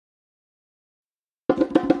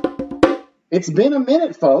It's been a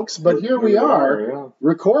minute, folks, but here we are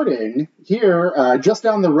recording here just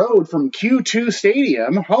down the road from Q2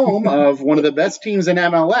 Stadium, home of one of the best teams in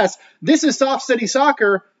MLS. This is Soft City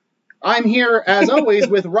Soccer. I'm here, as always,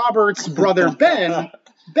 with Robert's brother, Ben.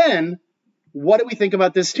 Ben, what do we think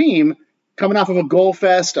about this team coming off of a goal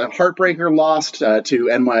fest, a heartbreaker loss to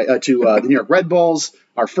the New York Red Bulls,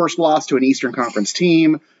 our first loss to an Eastern Conference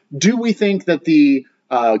team? Do we think that the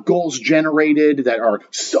goals generated that are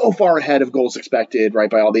so far ahead of goals expected, right,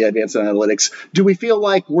 by all the advanced analytics, do we feel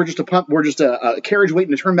like we're just a carriage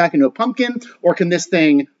waiting to turn back into a pumpkin, or can this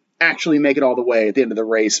thing actually make it all the way at the end of the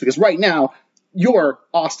race? Because right now, your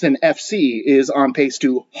Austin FC is on pace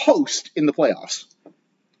to host in the playoffs.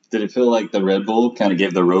 Did it feel like the Red Bull kind of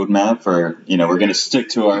gave the roadmap for, we're going to stick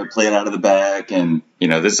to our play it out of the back and,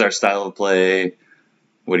 this is our style of play?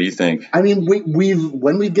 What do you think? I mean,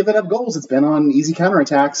 when we've given up goals, it's been on easy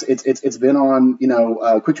counterattacks. It's been on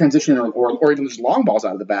quick transition or even just long balls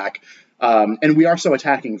out of the back. And we are so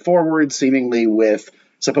attacking forward, seemingly with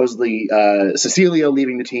supposedly Cecilia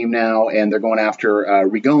leaving the team now, and they're going after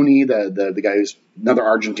Rigoni, the guy who's another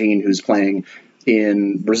Argentine who's playing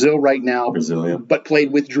in Brazil right now, but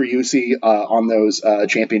played with Driussi on those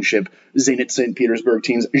championship Zenit St. Petersburg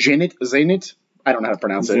teams. Zenit. I don't know how to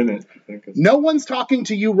pronounce it. No one's talking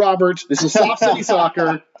to you, Robert. This is Soft City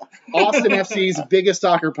Soccer, Austin FC's biggest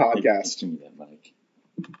soccer podcast.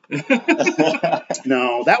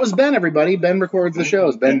 No, that was Ben, everybody. Ben records the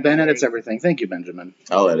shows. Ben edits everything. Thank you, Benjamin.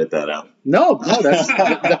 I'll edit that out. No, that's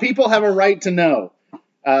the people have a right to know.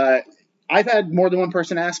 I've had more than one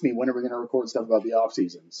person ask me when are we going to record stuff about the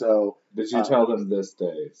offseason. So did you tell them this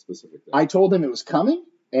day specifically? I told them it was coming.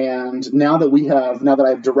 And now that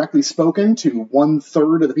I've directly spoken to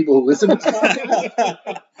 1/3 of the people who listen to this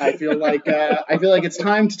podcast, I feel like it's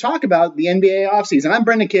time to talk about the NBA offseason. I'm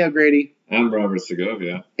Brendan K. O'Grady. I'm Robert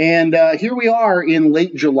Segovia. And here we are in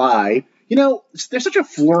late July. There's such a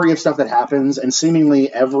flurry of stuff that happens, and seemingly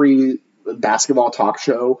every basketball talk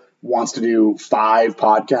show wants to do 5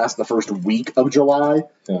 podcasts the first week of July,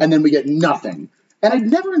 and then we get nothing. And I've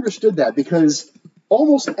never understood that, because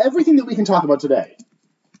almost everything that we can talk about today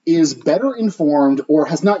is better informed or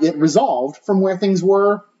has not yet resolved from where things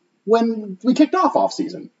were when we kicked off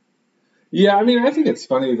season. Yeah, I think it's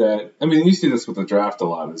funny that, you see this with the draft a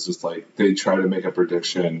lot. It's just like they try to make a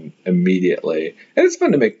prediction immediately. And it's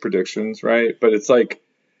fun to make predictions, right? But it's like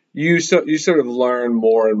you sort of learn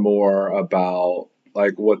more and more about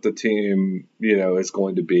like what the team, is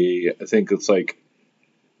going to be. I think it's like,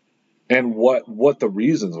 and what the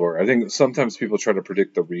reasons were. I think sometimes people try to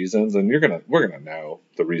predict the reasons, and we're gonna know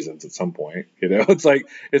the reasons at some point. It's like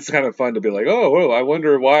it's kind of fun to be like, oh, I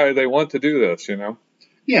wonder why they want to do this.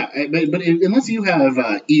 Yeah, but unless you have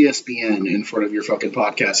ESPN in front of your fucking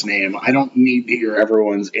podcast name, I don't need to hear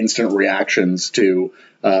everyone's instant reactions to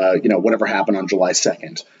whatever happened on July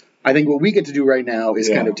 2nd. I think what we get to do right now is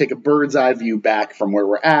kind of take a bird's eye view back from where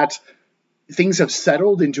we're at. Things have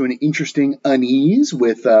settled into an interesting unease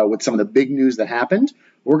with some of the big news that happened.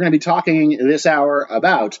 We're going to be talking this hour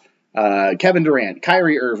about Kevin Durant,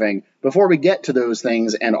 Kyrie Irving. Before we get to those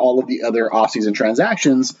things and all of the other offseason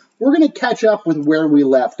transactions, we're going to catch up with where we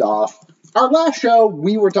left off. Our last show,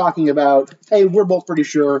 we were talking about, hey, we're both pretty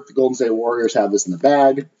sure the Golden State Warriors have this in the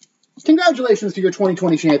bag. Congratulations to your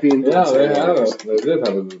 2020 champion. Yeah, they have it. They did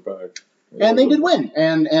have it in the bag. And they did win.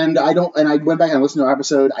 And I went back and listened to our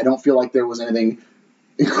episode. I don't feel like there was anything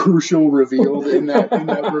crucial revealed in that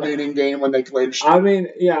remaining game when they clinched. I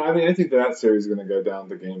think that series is going to go down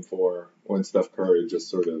to Game 4 when Steph Curry just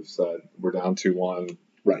sort of said, "We're down 2-1.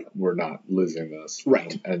 Right, we're not losing this."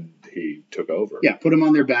 Right, and he took over. Yeah, put him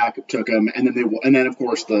on their back, took him, and then of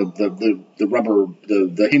course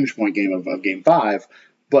the hinge point game of Game 5.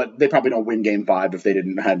 But they probably don't win Game 5 if they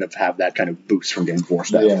didn't have that kind of boost from Game 4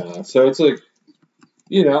 stuff. Yeah, so it's like,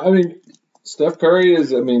 Steph Curry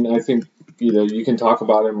is, I think, you can talk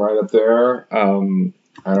about him right up there. I don't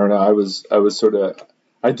know.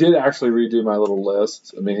 I did actually redo my little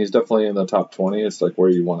list. He's definitely in the top 20. It's like where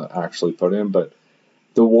you want to actually put him. But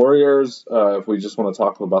the Warriors, if we just want to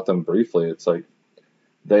talk about them briefly, it's like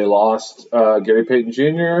they lost Gary Payton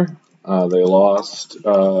Jr., they lost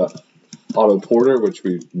Otto Porter, which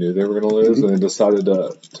we knew they were going to lose, and they decided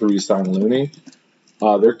to re-sign Looney.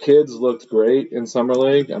 Their kids looked great in Summer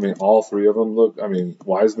League. All 3 of them looked.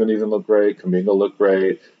 Wiseman even looked great. Kuminga looked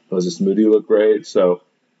great. Moses Moody looked great. So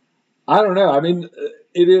I don't know.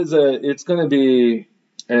 It's going to be,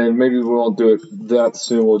 and maybe we won't do it that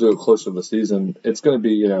soon. We'll do it closer to the season. It's going to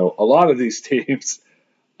be, a lot of these teams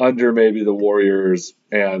under maybe the Warriors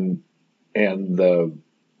and the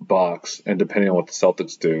Bucks, and depending on what the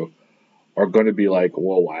Celtics do, are going to be like,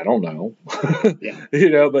 well, I don't know.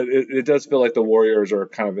 Yeah. But it does feel like the Warriors are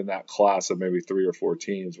kind of in that class of maybe 3 or 4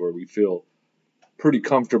 teams where we feel pretty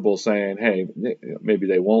comfortable saying, hey, maybe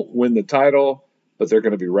they won't win the title, but they're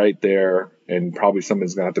going to be right there, and probably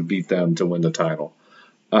somebody's going to have to beat them to win the title.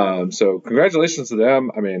 So congratulations to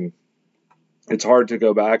them. I mean, it's hard to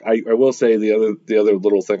go back. I will say the other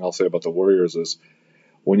little thing I'll say about the Warriors is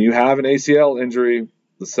when you have an ACL injury,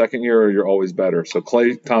 the second year you're always better. So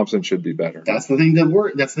Klay Thompson should be better. That's the thing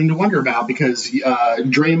to wonder about, because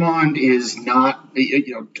Draymond is not.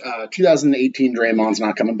 2018 Draymond's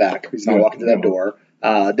not coming back. He's not walking through that door.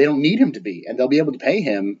 They don't need him to be, and they'll be able to pay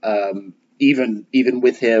him. Even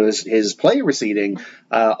with his play receding,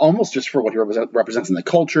 almost just for what he represents in the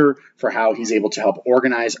culture, for how he's able to help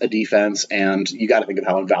organize a defense, and you got to think of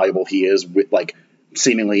how invaluable he is with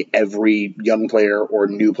seemingly every young player or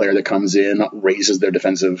new player that comes in raises their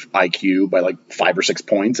defensive IQ by 5 or 6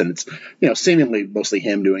 points, and it's seemingly mostly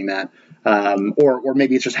him doing that, or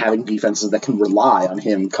maybe it's just having defenses that can rely on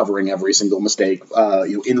him covering every single mistake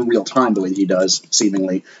in real time the way that he does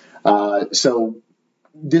seemingly. So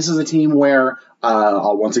this is a team where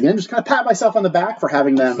I'll once again just kind of pat myself on the back for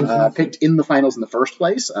having them picked in the finals in the first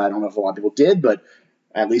place. I don't know if a lot of people did, but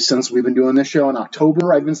at least since we've been doing this show in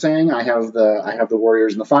October, I've been saying I have the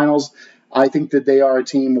Warriors in the finals. I think that they are a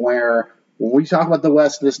team where when we talk about the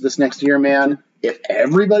West this next year, man, if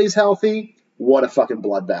everybody's healthy, what a fucking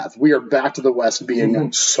bloodbath. We are back to the West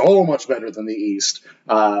being so much better than the East.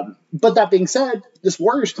 But that being said, this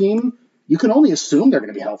Warriors team, you can only assume they're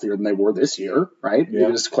going to be healthier than they were this year, right? Yeah.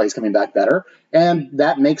 Because Klay's coming back better. And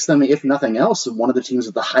that makes them, if nothing else, one of the teams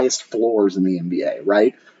with the highest floors in the NBA,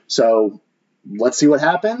 right? So let's see what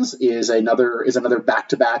happens. Is another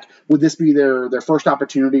back-to-back. Would this be their first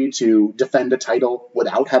opportunity to defend a title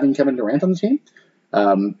without having Kevin Durant on the team?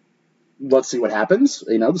 Let's see what happens.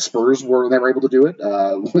 The Spurs were never able to do it.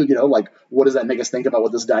 What does that make us think about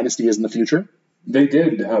what this dynasty is in the future? They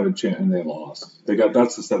did have a chance and they lost.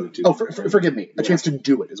 That's the 72. Oh, forgive me. A chance to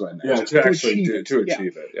do it is what I meant. Yeah, to actually achieve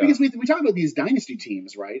it. Yeah. Because we talk about these dynasty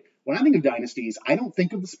teams, right? When I think of dynasties, I don't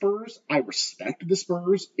think of the Spurs. I respect the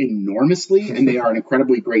Spurs enormously, and they are an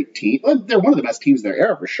incredibly great team. Well, they're one of the best teams of their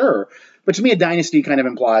era for sure. But to me, a dynasty kind of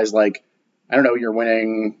implies I don't know, you're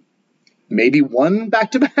winning maybe one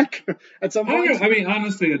back-to-back at some point. I mean,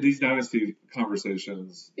 honestly, these dynasty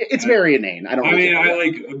conversations, it's very inane.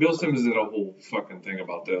 Bill Simmons did a whole fucking thing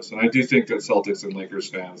about this, and I do think that Celtics and Lakers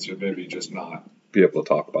fans should maybe just not be able to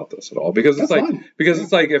talk about this at all, because it's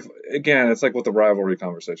it's like it's like with the rivalry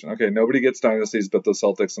conversation. Okay, nobody gets dynasties, but the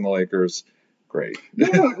Celtics and the Lakers. Great.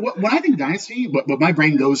 When I think dynasty, what my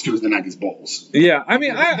brain goes to is the '90s Bulls. Yeah, I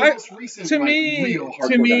mean, to me,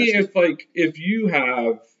 if you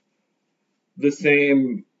have the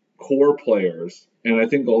same core players, and I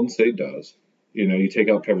think Golden State does. You take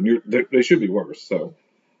out Kevin, they should be worse. So,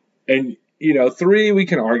 and 3 we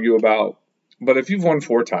can argue about, but if you've won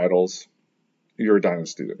 4 titles, you're a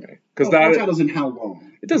dynasty to me. Because 4 titles in how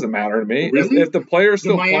long? It doesn't matter to me. Really? If the players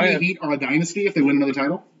still Miami playing, Heat are a dynasty if they win another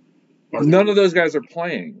title. None of those guys are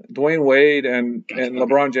playing. Dwayne Wade and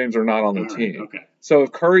LeBron James are not on the team. Okay. So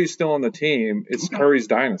if Curry's still on the team, it's Curry's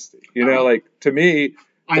dynasty. To me.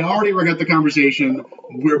 I already regret the conversation.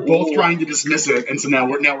 We're both trying to dismiss it, and so now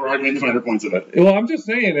we're arguing the finer points of it. Well, I'm just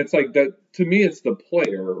saying, it's like that. To me, it's the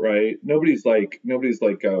player, right? Nobody's like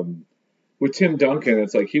with Tim Duncan.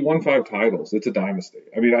 It's like he won 5 titles. It's a dynasty.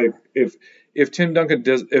 I mean, if Tim Duncan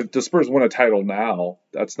if the Spurs win a title now,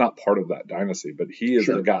 that's not part of that dynasty, but he is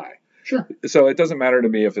the guy. Sure. So it doesn't matter to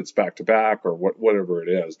me if it's back to back or whatever it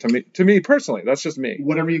is. To me personally, that's just me.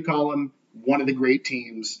 Whatever you call him. One of the great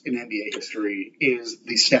teams in NBA history is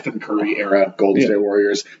the Stephen Curry era Golden State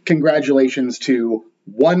Warriors. Congratulations to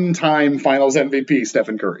one-time Finals MVP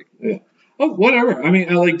Stephen Curry. Yeah. Oh, whatever. I mean,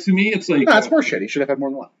 to me, it's like... No, that's more shit. He should have had more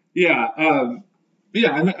than one. Yeah. And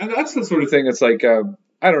that's the sort of thing. It's like,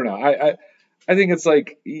 I don't know. I think it's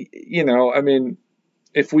like, I mean,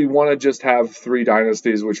 if we want to just have 3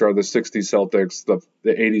 dynasties, which are the 60s Celtics, the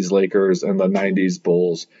 80s Lakers, and the 90s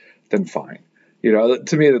Bulls, then fine.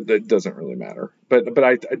 To me, that doesn't really matter.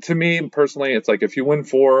 But to me personally, it's like if you win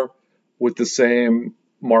 4 with the same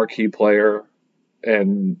marquee player,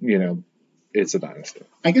 and it's a dynasty.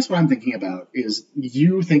 I guess what I'm thinking about is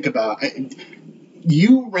you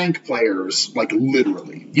rank players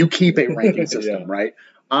literally. You keep a ranking system, right?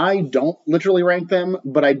 I don't literally rank them,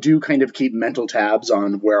 but I do kind of keep mental tabs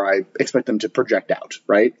on where I expect them to project out,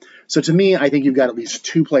 right? So to me, I think you've got at least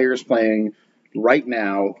 2 players playing right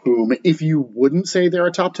now whom, if you wouldn't say they're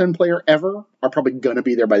a top 10 player ever, are probably going to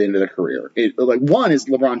be there by the end of their career. One is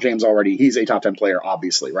LeBron James already. He's a top 10 player,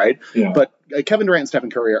 obviously, right? Yeah. But Kevin Durant and Stephen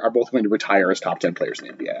Curry are both going to retire as top 10 players in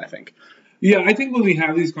the NBA, I think. Yeah, I think when we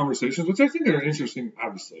have these conversations, which I think are interesting,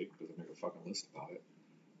 obviously, because I make a fucking list about it,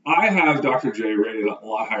 I have Dr. J rated a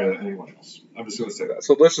lot higher than anyone else. I'm just going to say that.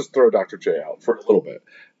 So let's just throw Dr. J out for a little bit.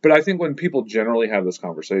 But I think when people generally have this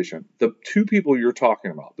conversation, the two people you're talking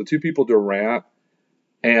about, the two people Durant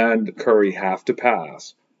and Curry have to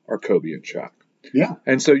pass are Kobe and Shaq. Yeah.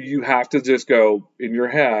 And so you have to just go in your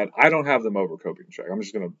head, I don't have them over Kobe and Shaq. I'm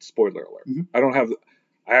just going to spoiler alert. Mm-hmm.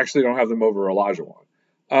 I actually don't have them over Olajuwon.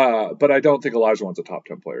 But I don't think Olajuwon's a top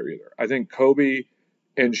 10 player either. I think Kobe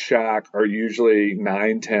and Shaq are usually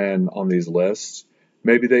 9, 10 on these lists.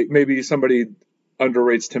 Maybe somebody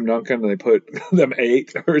underrates Tim Duncan and they put them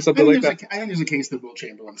 8 or something like that. I think there's a case that Will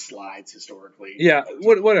Chamberlain slides historically. Yeah,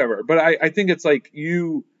 whatever. But I think it's like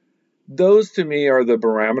those to me are the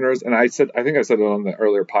parameters. And I think I said it on the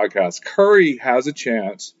earlier podcast. Curry has a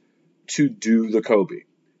chance to do the Kobe.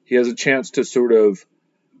 He has a chance to sort of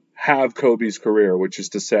have Kobe's career, which is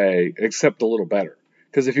to say, except a little better.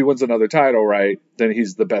 Because if he wins another title, right, then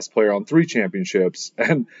he's the best player on 3 championships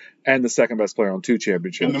and the second best player on 2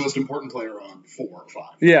 championships. And the most important player on 4 or 5.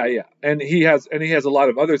 Yeah. And he has a lot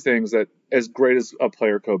of other things that, as great as a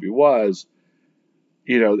player Kobe was,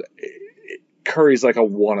 Curry's like a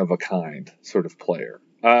one of a kind sort of player.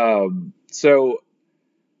 So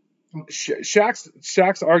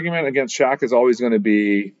Shaq's argument against Shaq is always going to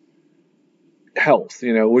be health.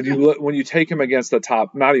 When you take him against the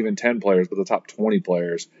top, not even 10 players, but the top 20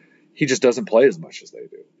 players, he just doesn't play as much as they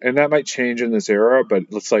do. And that might change in this era, but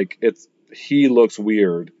he looks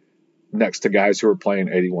weird next to guys who are playing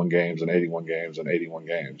 81 games and 81 games and 81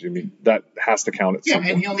 games. I mean, that has to count at some point.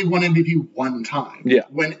 Yeah, and he only won MVP one time. Yeah.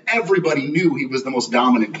 When everybody knew he was the most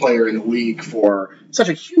dominant player in the league for such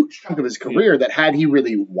a huge chunk of his career that had he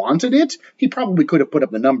really wanted it, he probably could have put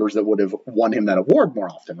up the numbers that would have won him that award more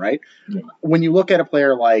often, right? Yeah. When you look at a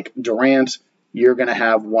player like Durant, you're going to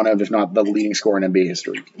have one of, if not the leading scorer in NBA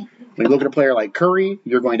history. When you look at a player like Curry,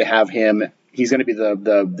 you're going to have him. He's going to be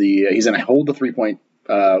he's going to hold the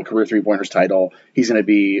career 3-pointers title. He's going to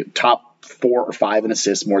be top 4 or 5 in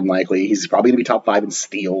assists more than likely. He's probably going to be top 5 in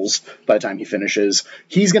steals by the time he finishes.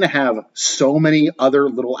 He's going to have so many other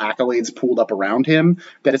little accolades pooled up around him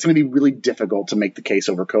that it's going to be really difficult to make the case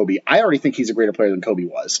over Kobe. I already think he's a greater player than Kobe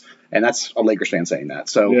was, and that's a Lakers fan saying that.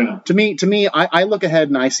 So to me, I look ahead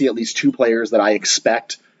and I see at least 2 players that I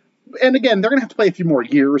expect. And again, they're going to have to play a few more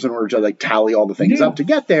years in order to tally all the things up to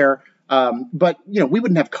get there. But we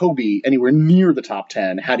wouldn't have Kobe anywhere near the top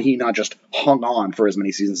 10 had he not just hung on for as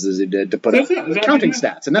many seasons as he did to put up counting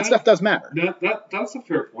stats, and that stuff does matter. That's a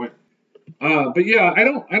fair point. But yeah,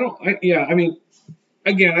 I mean,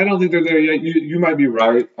 again, I don't think they're there yet. You might be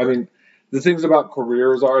right. I mean, the things about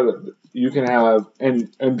careers are that you can have, and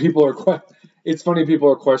people are. It's funny, people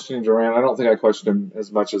are questioning Durant. I don't think I question him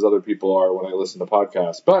as much as other people are when I listen to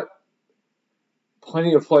podcasts, but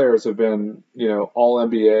plenty of players have been, all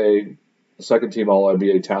NBA, second team all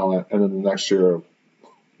NBA talent, and then the next year,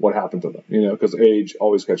 what happened to them? Because age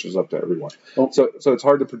always catches up to everyone. So it's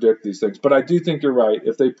hard to predict these things. But I do think you're right.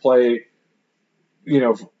 If they play,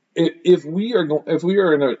 if we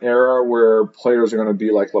are in an era where players are going to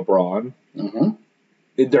be like LeBron,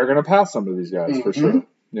 they're going to pass some of these guys for sure.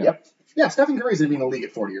 Yeah. Yep. Yeah, Stephen Curry's going to be in the league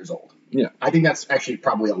at 40 years old. Yeah. I think that's actually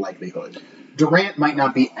probably a likelihood. Durant might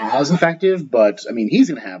not be as effective, but, he's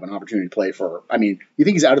going to have an opportunity to play for, you think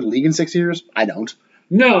he's out of the league in 6 years? I don't.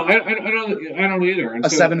 No, I don't either. And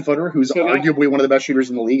 7-footer who's arguably one of the best shooters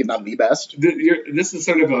in the league, if not the best. This is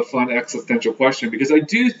sort of a fun existential question, because I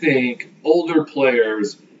do think older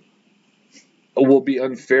players will be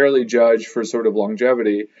unfairly judged for sort of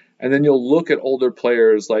longevity. And then you'll look at older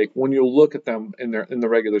players, like when you look at them in the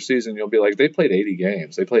regular season, you'll be like, they played 80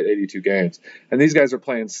 games, they played 82 games, and these guys are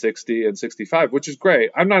playing 60 and 65, which is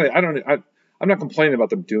great. I'm not complaining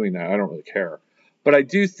about them doing that. I don't really care, but I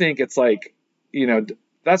do think it's like,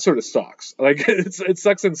 that sort of sucks. Like it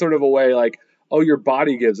sucks in sort of a way, like, oh, your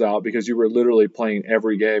body gives out because you were literally playing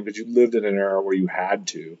every game because you lived in an era where you had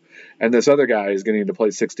to. And this other guy is getting to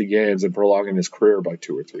play 60 games and prolonging his career by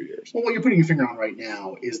 2 or 3 years. Well, what you're putting your finger on right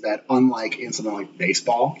now is that unlike in something like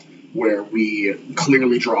baseball, where we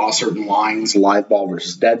clearly draw certain lines, live ball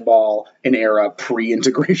versus dead ball, an era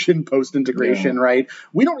pre-integration, post-integration, right?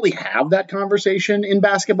 We don't really have that conversation in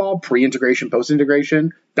basketball, pre-integration,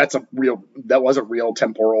 post-integration. That was a real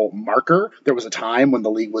temporal marker. There was a time when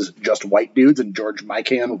the league was just white dudes and George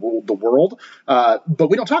Mikan ruled the world. But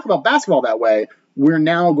we don't talk about basketball that way. We're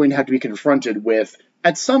now going to have to be confronted with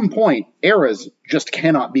at some point, eras just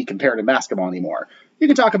cannot be compared in basketball anymore. You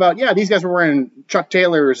can talk about, these guys were wearing Chuck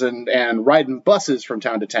Taylors and riding buses from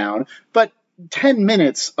town to town, but 10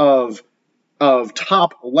 minutes of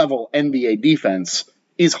top-level NBA defense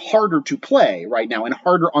is harder to play right now and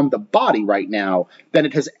harder on the body right now than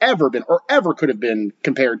it has ever been or ever could have been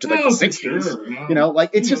compared to the 60s. Sure, yeah.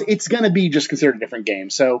 It's going to be just considered a different game.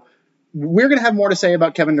 So we're going to have more to say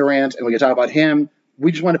about Kevin Durant, and we can talk about him.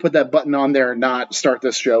 We just want to put that button on there and not start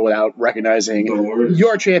this show without recognizing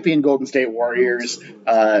your champion Golden State Warriors.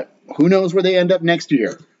 Who knows where they end up next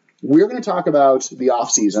year? We're going to talk about the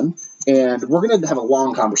offseason, and we're going to have a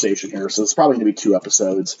long conversation here, so it's probably going to be 2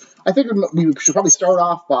 episodes. I think we should probably start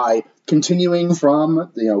off by continuing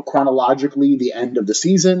from, chronologically the end of the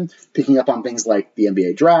season, picking up on things like the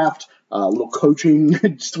NBA draft, a little coaching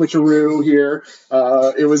switcheroo here.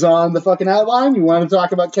 It was on the fucking outline. You want to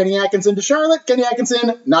talk about Kenny Atkinson to Charlotte? Kenny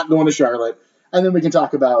Atkinson not going to Charlotte. And then we can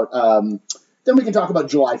talk about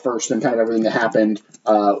July 1st and kind of everything that happened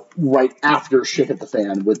right after shit hit the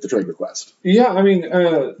fan with the trade request. Yeah, I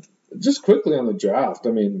mean, just quickly on the draft.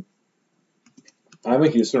 I mean, I'm a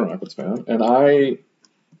Houston Rockets fan, and I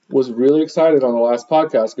was really excited on the last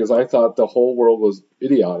podcast because I thought the whole world was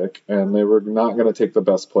idiotic and they were not going to take the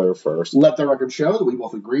best player first. Let the record show that we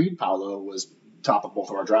both agreed Paolo was top of both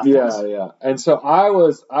of our draft picks. Yeah. And so I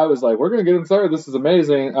was like, we're going to get him third. This is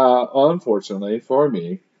amazing. Unfortunately for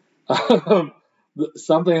me,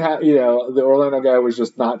 something the Orlando guy was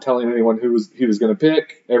just not telling anyone he was going to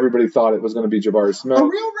pick. Everybody thought it was going to be Jabari Smith. A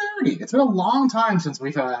real rarity. It's been a long time since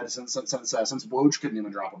Woj couldn't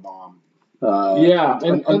even drop a bomb.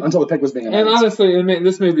 Until the pick was being announced. And honestly,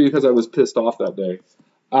 this may be because I was pissed off that day.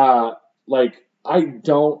 I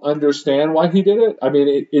don't understand why he did it. I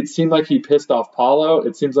mean, it seemed like he pissed off Paolo.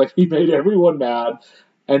 It seems like he made everyone mad,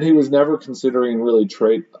 and he was never considering really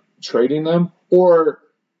trading them, or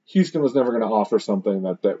Houston was never going to offer something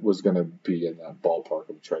that was going to be in that ballpark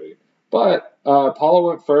of trading. But Paolo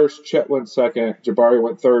went first, Chet went second, Jabari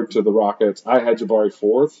went third to the Rockets. I had Jabari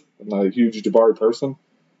fourth. I'm not a huge Jabari person.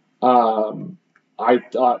 I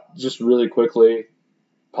thought just really quickly,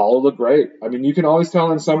 Paolo looked great. I mean, you can always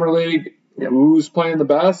tell in Summer League who's playing the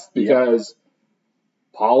best because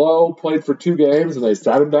Paolo played for 2 games and they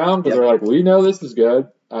sat him down because they're like, we know this is good.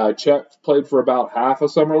 Chet played for about half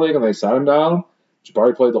of Summer League and they sat him down.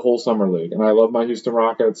 Jabari played the whole Summer League, and I love my Houston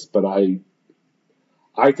Rockets, but I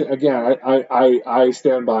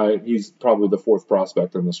stand by he's probably the 4th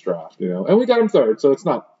prospect in this draft, and we got him 3rd, so it's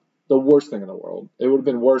not the worst thing in the world. It would have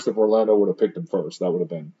been worse if Orlando would have picked him first. That would have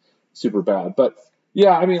been super bad. But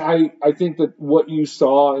yeah, I mean, I think that what you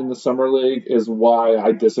saw in the Summer League is why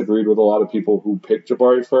I disagreed with a lot of people who picked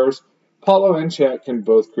Jabari first. Paolo and Chet can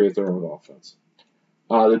both create their own offense.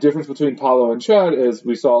 The difference between Paolo and Chet is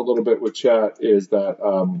we saw a little bit with Chet is that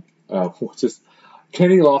just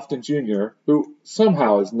Kenny Lofton Jr., who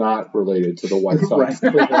somehow is not related to the White Sox,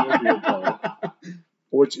 player,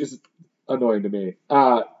 which is annoying to me.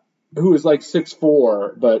 Who is like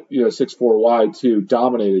 6'4", but 6'4" wide too,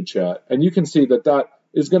 dominated Chet, and you can see that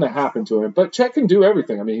is going to happen to him. But Chet can do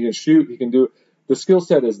everything. I mean, he can shoot, he can do. The skill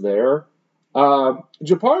set is there.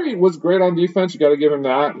 Jabari was great on defense. You got to give him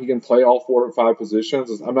that. He can play all 4 or 5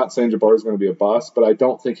 positions. I'm not saying Jabari is going to be a bust, but I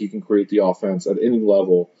don't think he can create the offense at any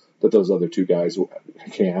level that those other 2 guys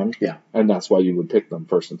can. Yeah, and that's why you would pick them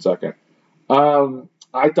first and second.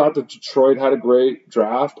 I thought that Detroit had a great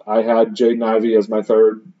draft. I had Jaden Ivey as my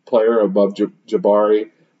 3rd player above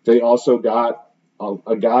Jabari. They also got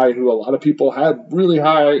a guy who a lot of people had really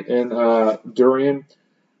high in Durian.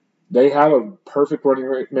 They have a perfect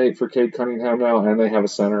running mate for Cade Cunningham now, and they have a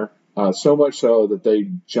center. So much so that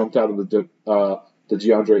they jumped out of the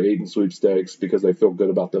DeAndre Ayton sweepstakes because they feel good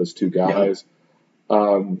about those 2 guys.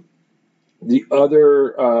 Yeah.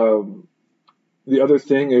 The other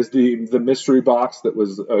thing is the mystery box that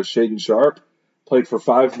was Shaedon Sharpe, played for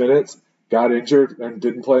 5 minutes, got injured, and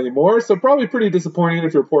didn't play anymore. So probably pretty disappointing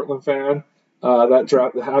if you're a Portland fan. That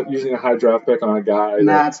draft, using a high draft pick on a guy.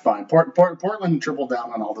 That's fine. Portland tripled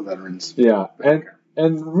down on all the veterans. Yeah,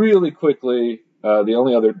 and really quickly, the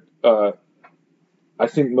only other I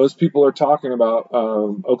think most people are talking about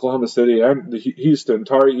Oklahoma City and Houston,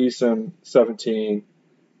 Tari Eason, 17.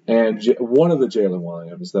 And one of the Jalen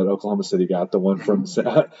Williams that Oklahoma City got, the one from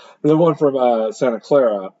Santa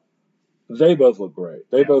Clara, they both look great.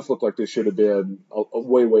 They both look like they should have been a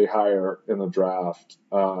way, way higher in the draft,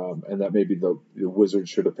 and that maybe the Wizards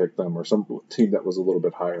should have picked them or some team that was a little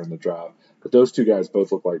bit higher in the draft. But those 2 guys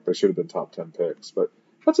both look like they should have been top 10 picks. But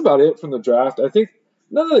that's about it from the draft. I think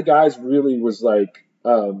none of the guys really was at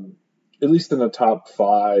least in the top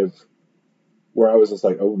 5, where I was just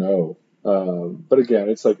like, oh no. But again,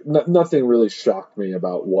 it's like nothing really shocked me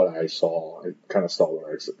about what I saw. I kind of saw what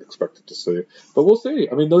I expected to see. But we'll see.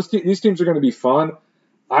 I mean, these teams are going to be fun.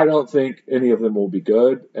 I don't think any of them will be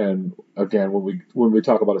good. And again, when we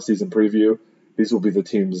talk about a season preview, these will be the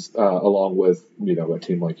teams along with a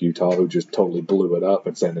team like Utah who just totally blew it up,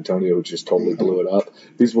 and San Antonio who just totally blew it up.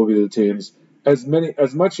 These will be the teams as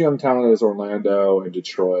much young talent as Orlando and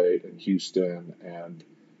Detroit and Houston and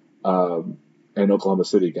Oklahoma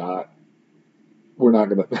City got. We're not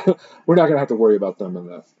gonna have to worry about them in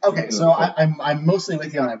that. Okay, so I'm mostly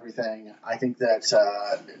with you on everything. I think that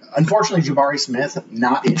unfortunately Jabari Smith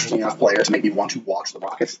not interesting enough player to make me want to watch the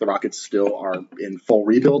Rockets. The Rockets still are in full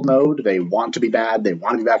rebuild mode. They want to be bad. They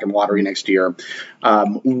want to be back in the lottery next year.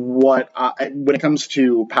 When it comes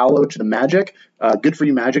to Paolo to the Magic, good for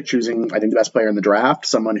you, Magic, choosing I think the best player in the draft,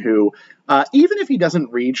 someone who. Even if he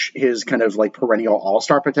doesn't reach his kind of like perennial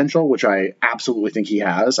all-star potential, which I absolutely think he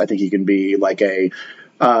has, I think he can be like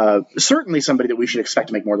certainly somebody that we should expect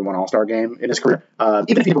to make more than one all-star game in his career.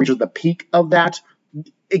 Even if he reaches the peak of that,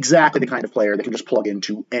 exactly the kind of player that can just plug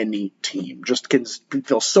into any team, just can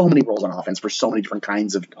fill so many roles on offense for so many different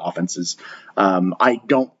kinds of offenses. I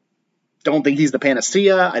don't think he's the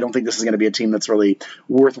panacea. I don't think this is going to be a team that's really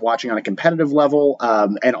worth watching on a competitive level.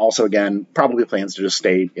 And also, again, probably plans to just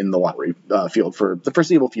stay in the lottery field for the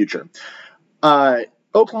foreseeable future.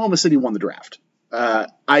 Oklahoma City won the draft.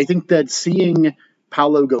 I think that seeing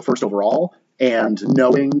Paolo go first overall and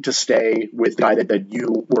knowing to stay with the guy that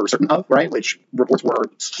you were certain of, right, which reports were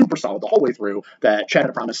super solid the whole way through, that Chad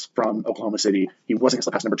had a promise from Oklahoma City. He wasn't going to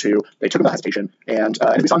slip past number 2. They took him without hesitation. And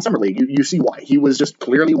we saw in Summer League, you see why. He was just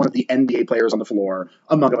clearly one of the NBA players on the floor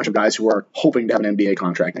among a bunch of guys who are hoping to have an NBA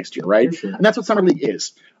contract next year, right? Sure. And that's what Summer League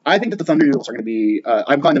is. I think that the Thunder Noodles are going to be,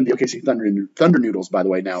 I'm calling them the OKC Thunder Noodles, by the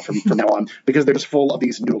way, now from now on, because they're just full of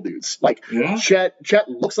these noodle dudes. Like, yeah. Chet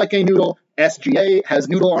looks like a noodle. SGA has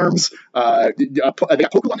noodle arms. They got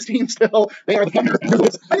Poku on his team still. They are the Thunder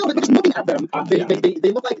Noodles. I know, but just looking at them, they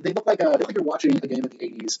look like you're watching a game in the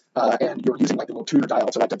 80s, and you're using like the little tuner dial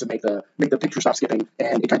to make the picture stop skipping,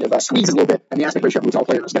 and it kind of squeezes a little bit, and the aspect ratio moves all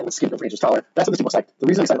players that would skip the 3 inches taller. That's what this team looks like. The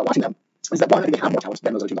reason I'm excited about watching them is that one, I think they have more talent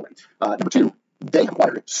than those other teams already. Number 2, they have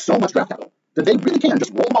acquired so much draft capital that they really can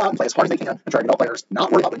just roll them out and play as hard as they can and try to get all players,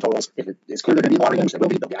 not worry about win totals. If it's clear they're going to be lottery games, they will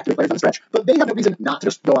be. They'll be active players on the stretch. But they have no reason not to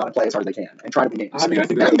just go out and play as hard as they can and try to win games. I think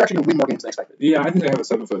they're actually going to win more games than expected. Yeah, I think they have a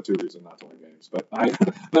 7-2 reason not to win games. But I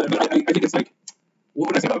think it's like, what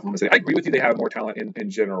would I say about Oklahoma City? I agree with you. They have more talent in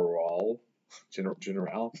general.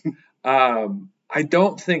 I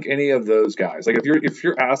don't think any of those guys, like if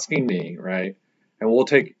you're asking me, right, and we'll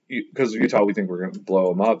take, because Utah, we think we're going to blow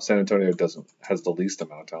them up. San Antonio has the least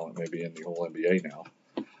amount of talent maybe in the whole NBA now.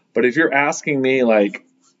 But if you're asking me, like,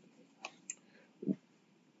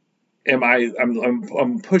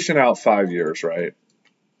 I'm pushing out 5 years, right?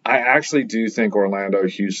 I actually do think Orlando,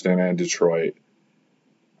 Houston, and Detroit,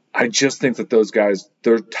 I just think that those guys,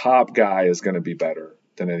 their top guy is going to be better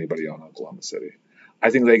than anybody on Oklahoma City.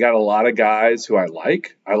 I think they got a lot of guys who I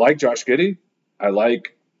like. I like Josh Giddey. I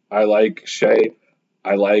like Shea.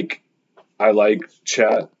 I like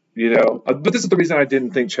Chet. But this is the reason I didn't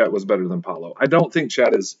think Chet was better than Paolo. I don't think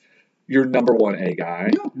Chet is your number 1A guy.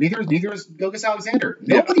 No, neither is Gilgeous Alexander.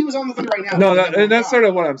 Nobody was on the Thunder right now. No, and that's sort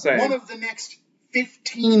of what I'm saying. One of the next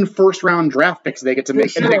 15 first-round draft picks they get to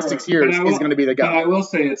make in the next 6 years is going to be the guy. But I will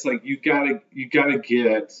say, it's like you gotta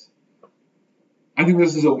get. I think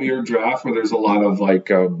this is a weird draft where there's a lot of like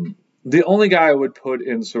the only guy I would put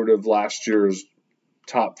in sort of last year's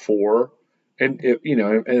top 4, and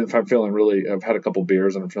if I'm feeling really, I've had a couple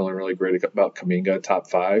beers and I'm feeling really great about Kuminga, top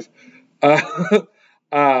 5.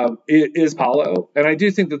 It is Paolo, and I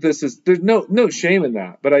do think that there's no shame in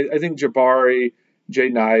that. But I think Jabari,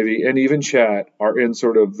 Jaden Ivey, and even Chet are in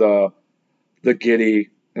sort of the Giddey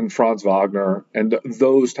and Franz Wagner and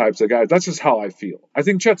those types of guys. That's just how I feel. I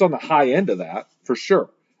think Chet's on the high end of that for sure.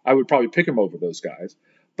 I would probably pick him over those guys,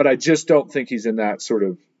 but I just don't think he's in that sort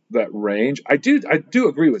of that range. I do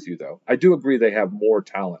agree with you though. I do agree they have more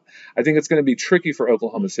talent. I think it's going to be tricky for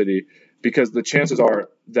Oklahoma City because the chances are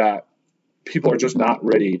that people are just not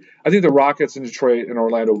ready. I think the Rockets in Detroit and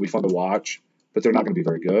Orlando will be fun to watch, but they're not going to be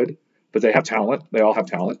very good. But they have talent. They all have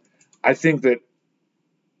talent. I think that,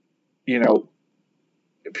 I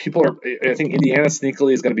think Indiana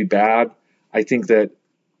sneakily is going to be bad. I think that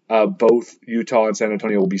both Utah and San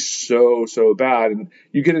Antonio will be so bad. And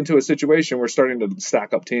you get into a situation where starting to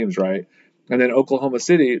stack up teams, right? And then Oklahoma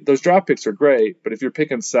City, those draft picks are great, but if you're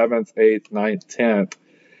picking 7th, 8th, 9th, 10th,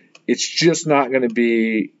 it's just not going to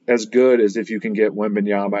be as good as if you can get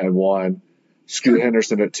Wembanyama at 1, Scoot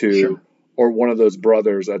Henderson at 2, sure, or one of those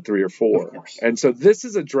brothers at 3 or 4. Of course. And so this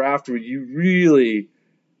is a draft where this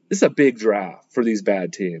is a big draft for these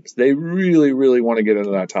bad teams. They really, really want to get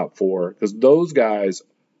into that top 4 because those guys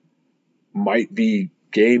might be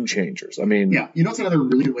game changers. I mean, yeah, it's another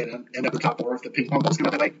really good way to end up the top 4 if the ping pong ball's going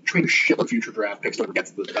to like trade a shit of future draft picks whoever gets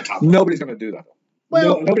the top 4. Nobody's going to do that.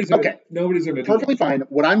 Well, nobody's going okay. to do perfectly that. fine.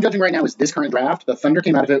 What I'm judging right now is this current draft. The Thunder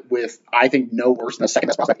came out of it with, I think, no worse than a second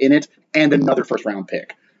best prospect in it and another first round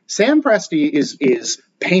pick. Sam Presti is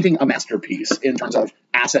painting a masterpiece in terms of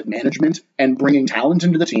asset management and bringing talent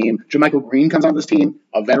into the team. JaMychal Green comes on this team,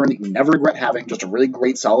 a veteran that you never regret having, just a really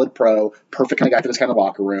great, solid pro, perfect kind of guy for this kind of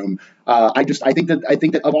locker room. I think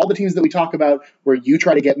that of all the teams that we talk about, where you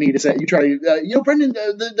try to get me to say, Brendan,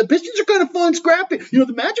 the Pistons are kind of fun, scrappy.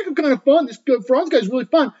 The Magic are kind of fun. This Franz guy's really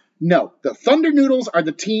fun. No, the Thunder Noodles are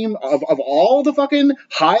the team of all the fucking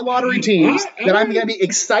high lottery teams that I'm going to be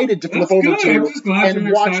excited to flip over to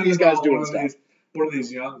and watch these guys doing stuff. One of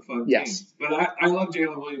these young, fun teams. But I love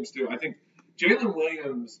Jalen Williams, too. I think Jalen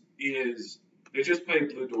Williams they just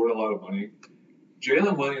paid Lou Dort a lot of money.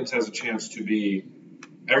 Jalen Williams has a chance to be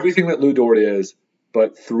everything that Lou Dort is,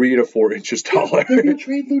 but 3 to 4 inches taller. They're going to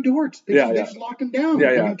trade Lou Dort. They just locked him down.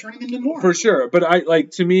 They're going to turn him into more. For sure.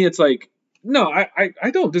 But to me, it's like, no,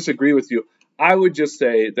 I don't disagree with you. I would just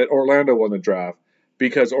say that Orlando won the draft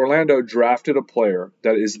because Orlando drafted a player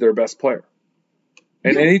that is their best player.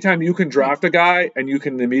 And anytime you can draft a guy and you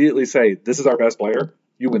can immediately say, this is our best player,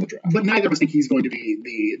 you win the draft. But neither of us think he's going to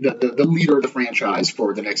be the leader of the franchise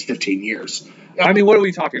for the next 15 years. I mean, what are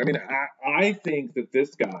we talking? I mean, I think that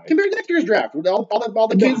this guy... Compared to next year's draft, with all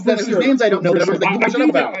the kids whose names I don't know,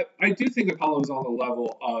 I do think that Paolo's on the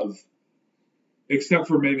level of... Except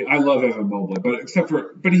for maybe, I love Evan Mobley,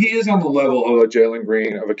 but he is on the level of a Jalen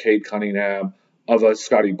Green, of a Cade Cunningham, of a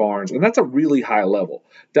Scotty Barnes, and that's a really high level.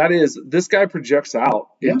 That is, this guy projects out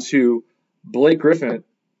into Blake Griffin,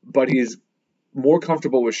 but he's more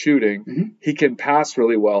comfortable with shooting. Mm-hmm. He can pass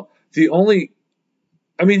really well. His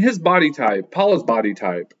body type, Paolo's body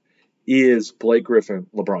type, is Blake Griffin,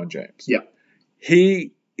 LeBron James. Yeah,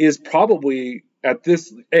 he is probably at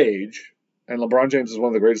this age. And LeBron James is one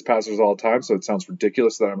of the greatest passers of all time, so it sounds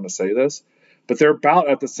ridiculous that I'm going to say this. But they're about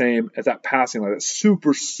at that passing line. That's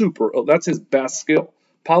super, that's his best skill.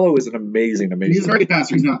 Paolo is an amazing. He's a very good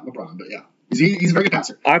passer. He's not LeBron, but yeah. He's a very good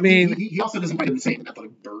passer. I mean... He also doesn't quite have the same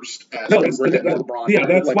athletic burst as LeBron. Yeah,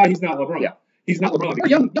 that's why he's not LeBron. Yeah. He's not LeBron.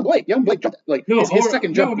 Young Blake jumped. His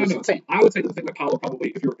second jump was insane. I would say the thing that Paolo probably,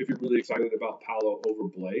 if you're really excited about Paolo over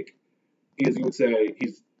Blake, is you would say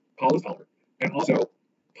Paolo's taller. And also,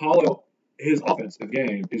 Paolo... his offensive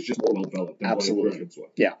game is just more well-developed than Blake Griffin's was.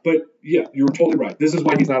 Yeah. But, yeah, you were totally right. This is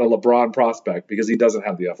why he's not a LeBron prospect, because he doesn't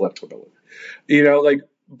have the athletic ability.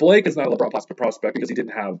 Blake is not a LeBron prospect because he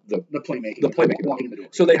didn't have the playmaking. Walking in the door.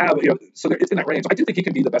 So they have, it's in that range. I do think he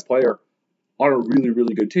can be the best player on a really,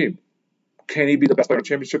 really good team. Can he be the best player on a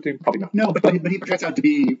championship team? Probably not. No, but he projects out to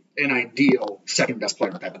be an ideal second-best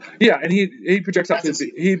player at that time. Yeah, and he projects out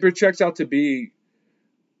to be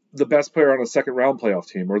the best player on a second-round playoff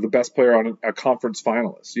team or the best player on a conference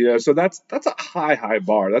finalist. So that's a high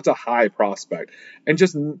bar. That's a high prospect. And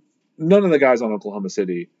just none of the guys on Oklahoma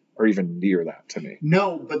City are even near that to me.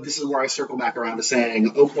 No, but this is where I circle back around to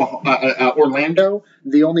saying Orlando,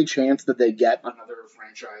 the only chance that they get another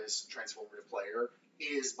franchise transformative player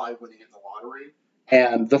is by winning in the lottery.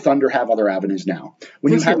 And the Thunder have other avenues now.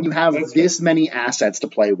 When you have this many assets to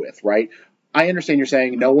play with, right? I understand you're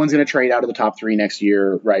saying no one's going to trade out of the top 3 next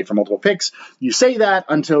year, right, for multiple picks. You say that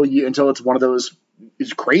until it's one of those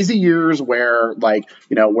crazy years where, where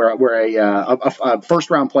a first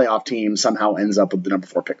round playoff team somehow ends up with the number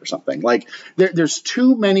 4 pick or something. There's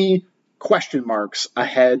too many question marks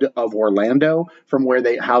ahead of Orlando from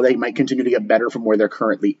how they might continue to get better from where they're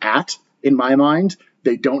currently at. In my mind,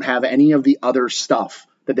 they don't have any of the other stuff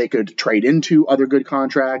that they could trade into other good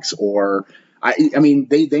contracts or. They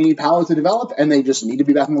need Paolo to develop, and they just need to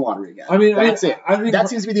be back in the lottery again. That's it. I think that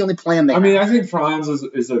seems to be the only plan they have. I think Franz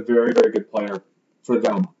is a very, very good player for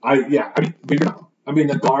them.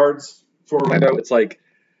 The guards for Orlando, it's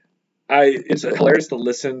hilarious to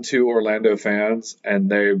listen to Orlando fans, and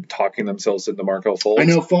they're talking themselves into Markelle Fultz. I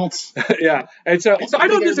know Fultz. Yeah, and so I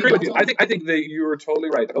don't disagree with you. I think that you were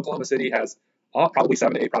totally right. That Oklahoma City has probably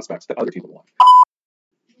 7 to 8 prospects that other people want.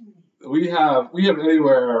 We have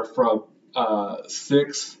anywhere from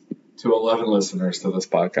 6 to 11 listeners to this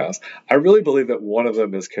podcast. I really believe that one of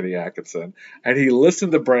them is Kenny Atkinson, and he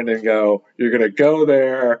listened to Brendan go, "You're going to go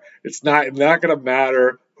there. It's not going to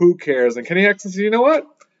matter. Who cares?" And Kenny Atkinson said, "You know what?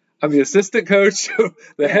 I'm the assistant coach,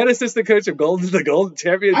 the head assistant coach of the Golden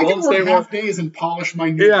Champion. I Golden can work State half days and polish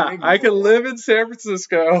my new I can live in San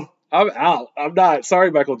Francisco. I'm out. I'm not.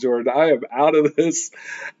 Sorry, Michael Jordan. I am out of this.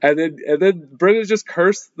 And then Brendan just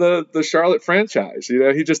cursed the Charlotte franchise.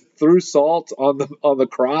 He just threw salt on the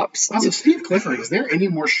crops. Also, Steve Clifford, is there any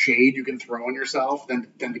more shade you can throw on yourself than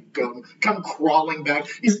to come crawling back?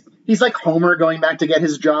 He's like Homer going back to get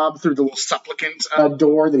his job through the little supplicant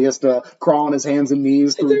door that he has to crawl on his hands and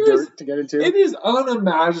knees through dirt to get into. It is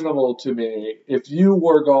unimaginable to me if you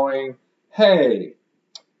were going, hey,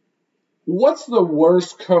 what's the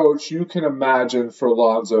worst coach you can imagine for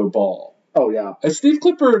Lonzo Ball? Oh, yeah. And Steve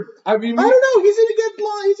Clifford, I don't know. He's in a good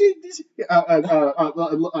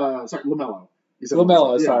sorry, LaMelo. LaMelo.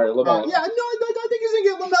 I think he's going to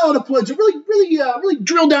get LaMelo to play to really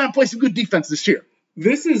drill down and play some good defense this year.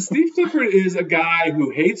 Steve Clifford is a guy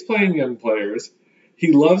who hates playing young players.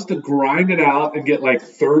 He loves to grind it out and get like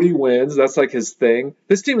 30 wins. That's like his thing.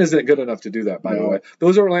 This team isn't good enough to do that, by the way.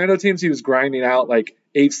 Those Orlando teams he was grinding out like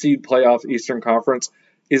 8th seed playoff Eastern Conference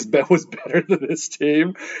was better than this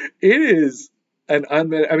team. It is an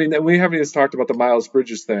unmet. I mean, we haven't even talked about the Miles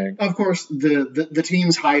Bridges thing. Of course, the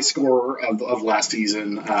team's high scorer of last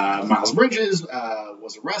season, Miles Bridges,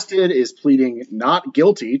 was arrested, is pleading not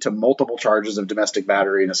guilty to multiple charges of domestic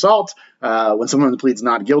battery and assault. When someone pleads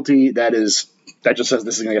not guilty, that just says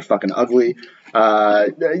this is going to get fucking ugly.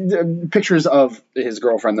 Pictures of his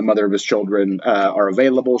girlfriend, the mother of his children, are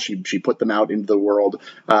available. She put them out into the world.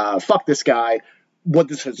 Fuck this guy. What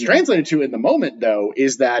this has translated to in the moment, though,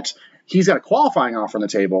 is that he's got a qualifying offer on the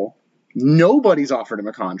table. Nobody's offered him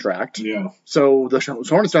a contract. Yeah. So the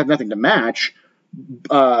Hornets have nothing to match.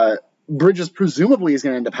 Bridges presumably is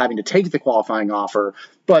going to end up having to take the qualifying offer,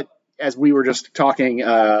 but as we were just talking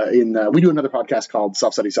we do another podcast called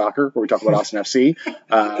Soft Study Soccer where we talk about Austin FC,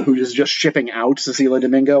 who is just shipping out Cecilia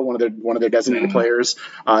Domingo, one of their designated players,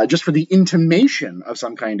 just for the intimation of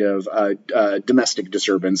some kind of domestic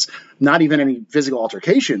disturbance. Not even any physical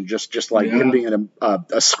altercation, just like him being a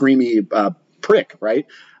screamy prick, right?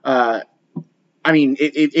 I mean,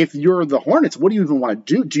 if you're the Hornets, what do you even want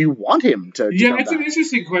to do? Do you want him to? It's an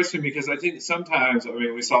interesting question because I think sometimes,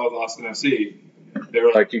 we saw with Austin FC, they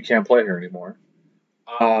were like, you can't play here anymore.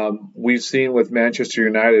 We've seen with Manchester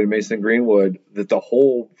United and Mason Greenwood that the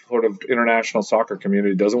whole sort of international soccer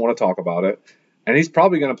community doesn't want to talk about it. And he's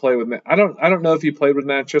probably going to play with I don't know if he played with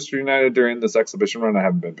Manchester United during this exhibition run. I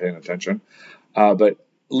haven't been paying attention. But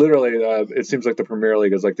literally, it seems like the Premier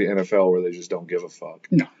League is like the NFL where they just don't give a fuck.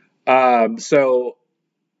 No. So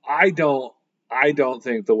I don't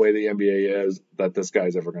think the way the NBA is that this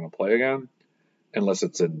guy's ever going to play again, unless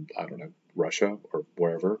it's in, I don't know, Russia or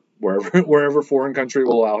wherever foreign country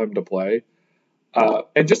will allow him to play. And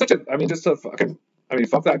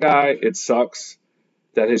fuck that guy. It sucks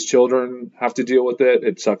that his children have to deal with it.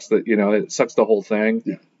 It sucks that, it sucks the whole thing.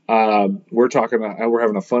 Yeah. We're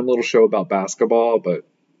having a fun little show about basketball, but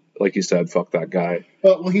like you said, fuck that guy.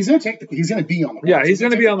 Well, he's going to be on the Hornets. Yeah, he's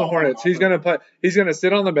going to be on the Hornets. He's going to play. He's going to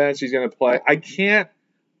sit on the bench. He's going to play. I can't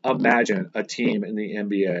imagine a team in the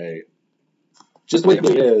NBA, just the way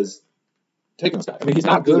he is, taking this guy. I mean, he's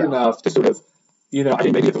not good enough to sort of, I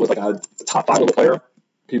think maybe if it was like a top 5 level player,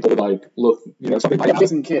 people would like look, something like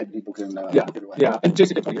Jason Kidd, people can and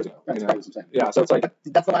Jason Kidd 20 years ago. That's what I'm saying. Yeah, so it's like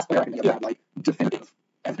that's the last player I can give like definitive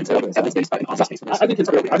evidence. At least based on I think his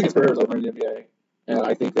career is over in the NBA. And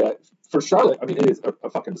I think that for Charlotte, it is a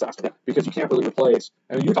fucking disaster because you can't really replace.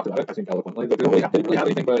 And you talked about it, I think, eloquently. They don't really have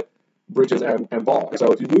anything but Bridges and Ball. And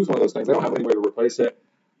so if you lose one of those things, they don't have any way to replace it.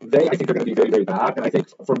 I think they're going to be very, very bad. And I think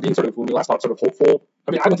from being sort of, when we last talked, sort of hopeful.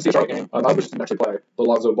 I went to see a Charlotte game. Bridges didn't actually play, but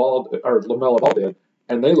LaMelo Ball did,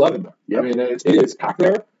 and they love him there. Yep. It is packed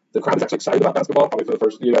there. The crowd is actually excited about basketball, probably for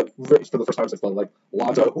the first time since like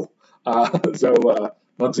Lonzo.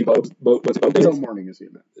 Muggsy Bogues. His own morning is he?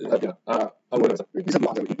 What is it? He's a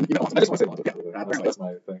Lonzo. I just want to say Lonzo. Yeah, that's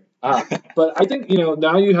my thing. But I think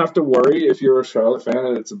now you have to worry if you're a Charlotte fan,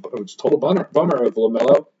 and it's a total bummer of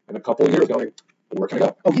LaMelo in a couple of years going, where can I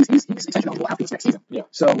go? Oh, he's essentially eligible after this next season. Yeah.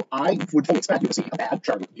 So I would fully expect you to see a bad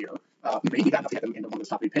Charlotte year. Maybe bad enough to get them into one of the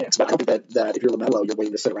top 3 picks, but I don't think that if you're LaMelo, you're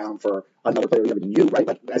waiting to sit around for another player younger than you, right?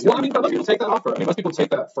 But most people take that offer. Most people take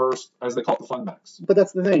that first, as they call it, the fun max. But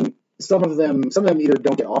that's the thing. Some of them either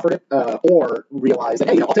don't get offered it or realize that,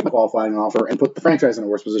 hey, I'll take my qualifying offer and put the franchise in a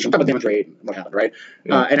worse position. Talk about damage rate and what happened, right?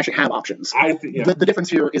 Yeah. And actually have options. The difference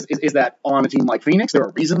here is that on a team like Phoenix, there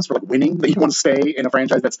are reasons for winning that you want to stay in a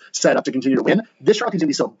franchise that's set up to continue to win. This Charlotte is going to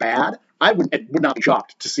be so bad, I would not be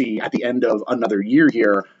shocked to see at the end of another year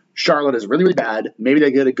here, Charlotte is really, really bad. Maybe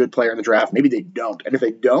they get a good player in the draft. Maybe they don't. And if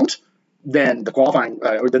they don't, then the qualifying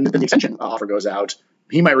then the extension offer goes out.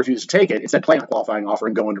 he might refuse to take it, instead play on a qualifying offer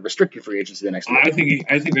and go into restricted free agency the next year. I think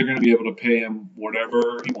they're going to be able to pay him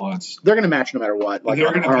whatever he wants. They're going to match no matter what. Like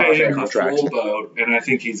they're going to pay him the full boat, and I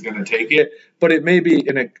think he's going to take it. But it may be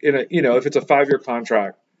in a if it's a 5-year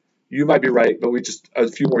contract, you might be right, but we just a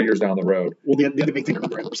few more years down the road. Well, the other big thing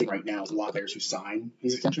we're seeing right now is a lot of players who sign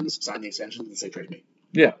the extensions, and say trade me.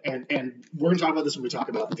 Yeah. And we're going to talk about this when we talk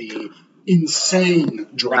about the insane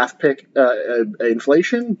draft pick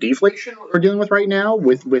deflation we're dealing with right now,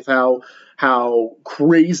 with how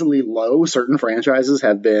crazily low certain franchises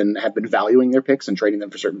have been valuing their picks and trading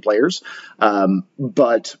them for certain players.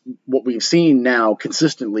 But what we've seen now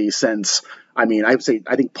consistently since, I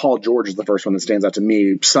think Paul George is the first one that stands out to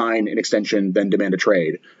me, sign an extension, then demand a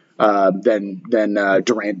trade. Then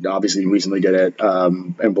Durant obviously recently did it,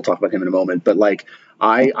 and we'll talk about him in a moment. But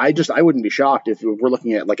I wouldn't be shocked if we're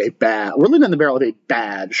looking at we're living in the barrel of a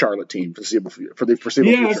bad Charlotte team for the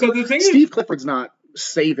foreseeable future. So the thing Steve Clifford's not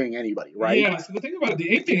saving anybody, right? Yeah. So the thing about the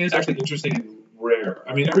eighth thing is actually interesting and rare.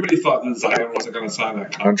 I mean, everybody thought that Zion wasn't going to sign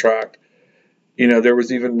that contract. There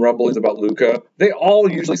was even rumblings about Luka. They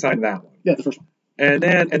all usually sign that one. Yeah, the first one. And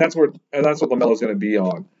that's what LaMelo's going to be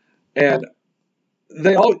on. And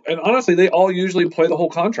they all usually play the whole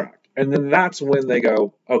contract. And then that's when they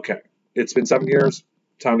go, okay, it's been 7 years,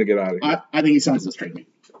 time to get out of here. I think he signs this trade me.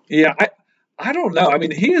 Yeah, I don't know. I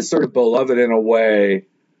mean, he is sort of beloved in a way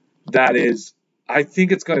that is, I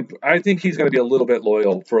think he's going to be a little bit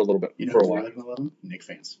loyal for a little bit, for a while. Really love him? Knicks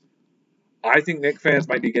fans. I think Knicks fans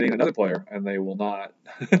might be getting another player, and they will not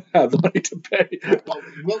have the money to pay.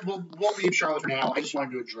 Well, we'll leave Charlotte for now. I just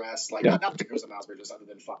wanted to address, not to go some else, but just other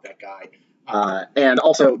than fuck that guy. And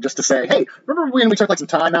also just to say, hey, remember when we took some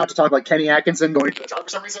time out to talk about Kenny Atkinson going to the top for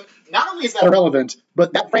some reason? Not only is that irrelevant,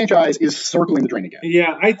 but that franchise is circling the drain again.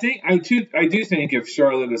 Yeah, I do think if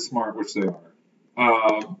Charlotte is smart, which they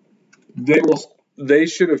are, they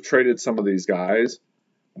should have traded some of these guys.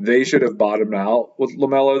 They should have bottomed out with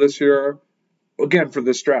LaMelo this year. Again, for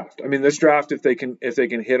this draft. I mean, this draft, if they can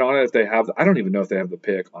hit on it, if they have, I don't even know if they have the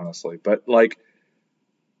pick, honestly. But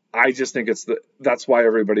I just think that's why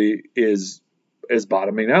everybody is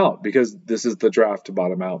bottoming out, because this is the draft to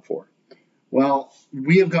bottom out for. Well,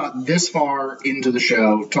 we have got this far into the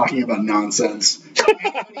show talking about nonsense.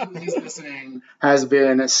 Anybody who's listening has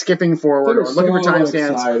been skipping forward or looking for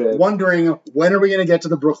timestamps, wondering when are we going to get to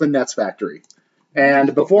the Brooklyn Nets factory.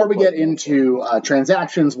 And before we get into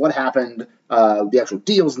transactions, what happened, the actual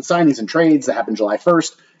deals and signings and trades that happened July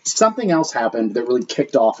 1st, something else happened that really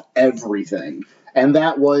kicked off everything. And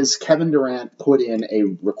that was Kevin Durant put in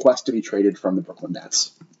a request to be traded from the Brooklyn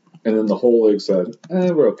Nets. And then the whole league said,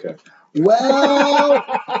 we're okay. Well,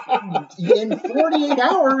 in 48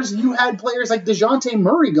 hours, you had players like DeJounte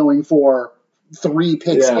Murray going for 3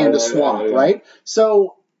 picks and a swap, right?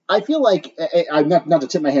 So I feel like, I'm not to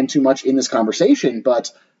tip my hand too much in this conversation,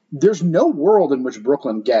 but there's no world in which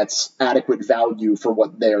Brooklyn gets adequate value for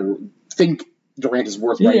what they think Durant is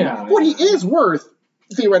worth right now. What he is worth,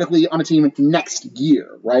 theoretically, on a team next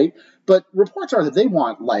year, right? But reports are that they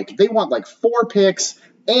want 4 picks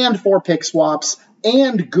and 4 pick swaps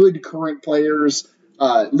and good current players.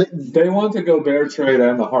 They want the Gobert trade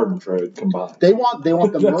and the Harden trade combined. They want the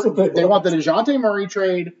DeJounte Murray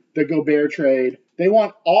trade, the Gobert trade. They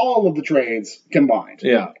want all of the trades combined.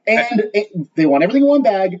 Yeah. And they want everything in one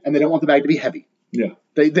bag, and they don't want the bag to be heavy. Yeah.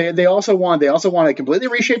 They also want to completely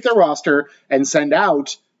reshape their roster and send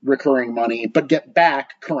out recurring money, but get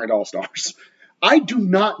back current All-Stars. I do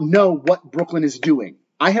not know what Brooklyn is doing.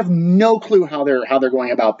 I have no clue how they're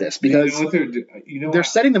going about this, because they're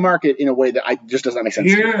setting the market in a way that just doesn't make sense.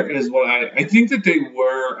 Here is what I think that they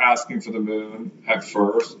were asking for the moon at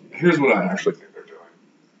first. Here's what I actually think they're doing.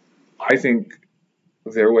 I think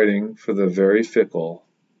they're waiting for the very fickle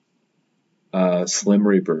Slim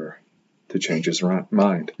Reaper to change his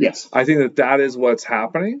mind. Yes. I think that is what's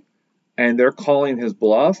happening, and they're calling his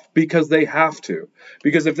bluff because they have to.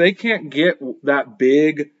 Because if they can't get that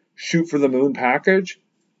big shoot for the moon package,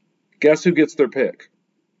 guess who gets their pick?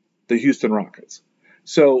 The Houston Rockets.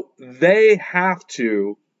 So they have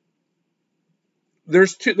to.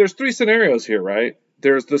 There's 3 scenarios here, right?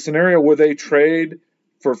 There's the scenario where they trade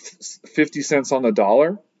for 50 cents on the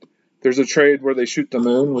dollar. There's a trade where they shoot the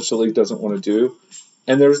moon, which the league doesn't want to do.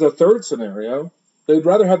 And there's a third scenario. They'd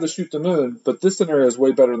rather have the shoot the moon, but this scenario is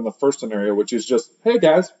way better than the first scenario, which is just, hey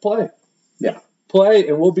guys, play. Yeah. Play,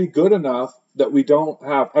 and we'll be good enough that we don't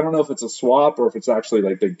have, I don't know if it's a swap or if it's actually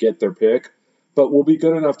they get their pick, but we'll be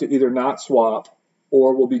good enough to either not swap,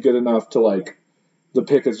 or we'll be good enough to the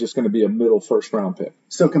pick is just going to be a middle first round pick.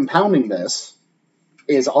 So compounding this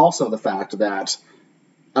is also the fact that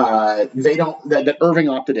that Irving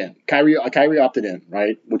opted in. Kyrie opted in,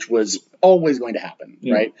 right? Which was always going to happen,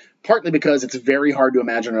 right? Partly because it's very hard to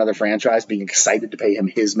imagine another franchise being excited to pay him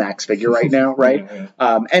his max figure right now, right?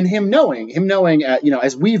 And him knowing,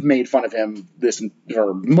 as we've made fun of him this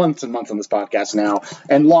for months and months on this podcast now,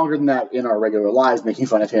 and longer than that in our regular lives, making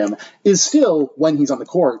fun of him, is still, when he's on the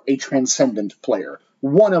court, a transcendent player.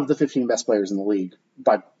 One of the 15 best players in the league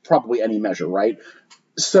by probably any measure, right?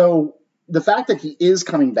 So the fact that he is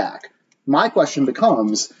coming back, my question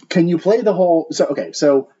becomes, can you play the whole...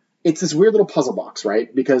 So it's this weird little puzzle box,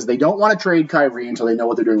 right? Because they don't want to trade Kyrie until they know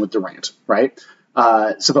what they're doing with Durant, right?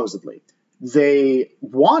 Supposedly. They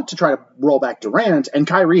want to try to roll back Durant, and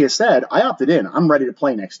Kyrie has said, I opted in. I'm ready to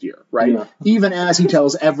play next year, right? Yeah. Even as he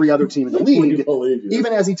tells every other team in the league,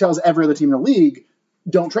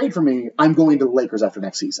 don't trade for me. I'm going to the Lakers after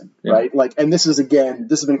next season, right? And this has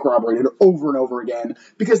been corroborated over and over again,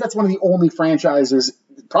 because that's one of the only franchises,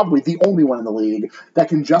 probably the only one in the league, that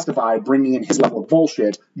can justify bringing in his level of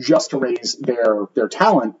bullshit just to raise their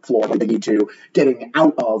talent floor like they need to, getting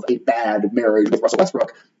out of a bad marriage with Russell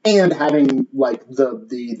Westbrook, and having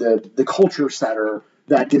the culture setter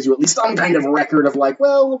that gives you at least some kind of record of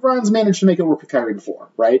LeBron's managed to make it work with Kyrie before,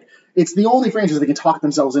 right? It's the only franchise that can talk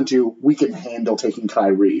themselves into, we can handle taking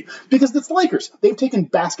Kyrie. Because it's the Lakers. They've taken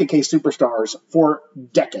basket case superstars for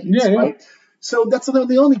decades, right? So that's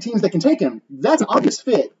the only teams that can take him. That's an obvious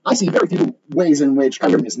fit. I see very few ways in which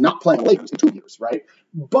Kyrie is not playing the Lakers in 2 years, right?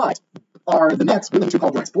 But are the Nets willing to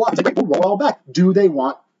call the Nets bluff? It's like, we'll roll all back. Do they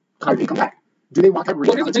want Kyrie to come back? Do they want Kyrie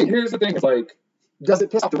to come back? Here's the thing. It's does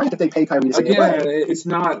it piss off Durant if they pay Kyrie to stay away? It's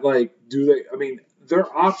not do they... I mean, their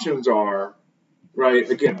options are... Right.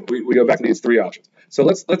 Again, we go back to these 3 options. So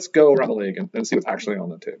let's go around the league and see what's actually on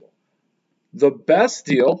the table. The best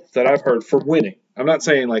deal that I've heard for winning, I'm not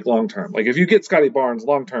saying long term. If you get Scotty Barnes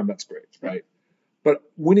long term, that's great, right? But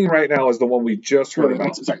winning right now is the one we just heard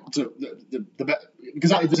about. Sorry, so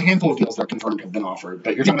because there's a handful of deals that are confirmed have been offered,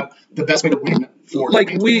 but you're talking about the best way to win for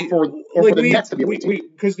the Nets to be able to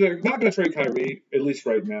because they're not going to trade Kyrie, at least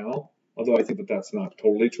right now. Although I think that's not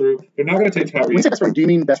totally true. They're not going to take Kyrie. When you say best for, do you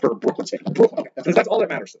mean best for Brooklyn's sake? Brooklyn. Okay. Because that's all that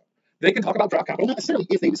matters to them. They can talk about draft capital. Well, not necessarily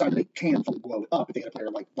if they decide they can fully blow it up if they get a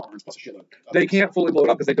player like Barnes plus a shitload. They can't fully blow it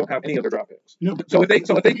up because they don't have any other draft picks. No, so if they you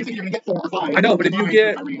think you're going to get 4 or 5. I know, but if you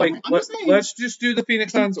get let's just do the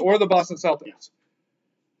Phoenix Suns or the Boston Celtics.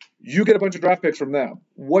 Yeah. You get a bunch of draft picks from them.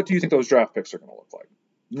 What do you think those draft picks are going to look like?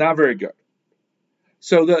 Not very good.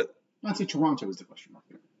 So I'd say Toronto is the question mark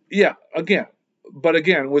there. Yeah, but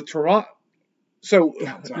again with Toronto. So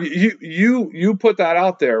you put that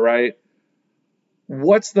out there, right?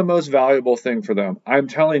 What's the most valuable thing for them? I'm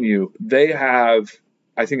telling you, they have,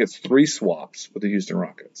 I think it's 3 swaps with the Houston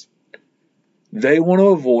Rockets. They want to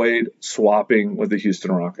avoid swapping with the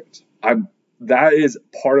Houston Rockets. That is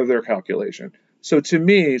part of their calculation. So to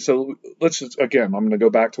me, let's just, again, I'm going to go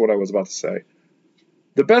back to what I was about to say.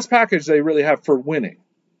 The best package they really have for winning,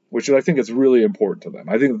 which I think is really important to them.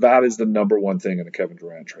 I think that is the number one thing in a Kevin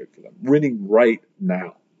Durant trade for them. Winning right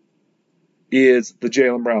now is the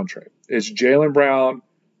Jaylen Brown trade. It's Jaylen Brown,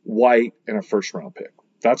 White, and a first-round pick.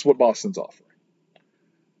 That's what Boston's offering.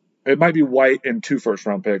 It might be White and 2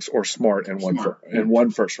 first-round picks, or Smart and one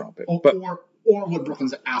first-round pick. Or what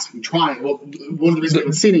Brooklyn's asking, trying. Well, one of the reasons we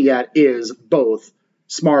haven't seen it yet is both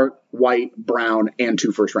Smart, White, Brown, and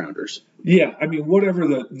 2 first-rounders. Yeah, I mean, whatever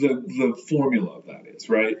the formula of that is,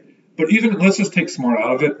 right? But even, let's just take Smart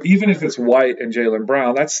out of it. Even if it's White and Jaylen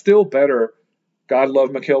Brown, that's still better. God love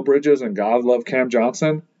Mikal Bridges and God love Cam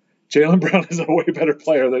Johnson. Jaylen Brown is a way better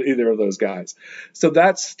player than either of those guys. So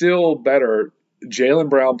that's still better. Jaylen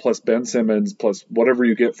Brown plus Ben Simmons plus whatever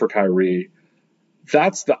you get for Kyrie.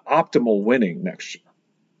 That's the optimal winning next year.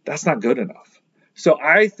 That's not good enough. So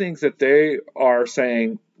I think that they are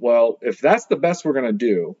saying, well, if that's the best we're going to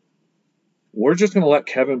do, we're just going to let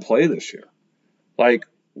Kevin play this year.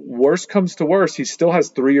 Worst comes to worst, he still has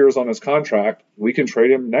 3 years on his contract. We can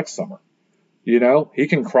trade him next summer. He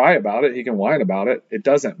can cry about it. He can whine about it. It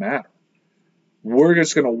doesn't matter. We're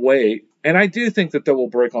just going to wait. And I do think that they will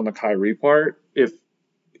break on the Kyrie part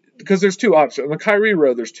because there's 2 options. On the Kyrie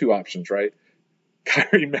road, there's 2 options, right?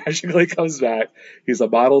 Kyrie magically comes back. He's a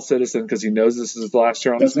model citizen because he knows this is his last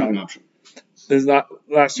year on his contract. That's not an option. It's not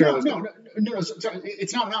last year. No, sorry,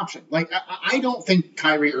 it's not an option. I don't think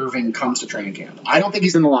Kyrie Irving comes to training camp. I don't think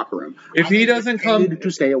he's in the locker room. If he doesn't come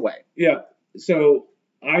to stay away. Yeah. So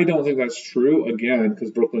I don't think that's true, again,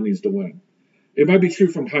 because Brooklyn needs to win. It might be true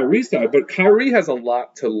from Kyrie's side, but Kyrie has a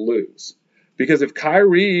lot to lose. Because if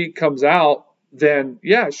Kyrie comes out, then,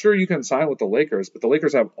 yeah, sure, you can sign with the Lakers, but the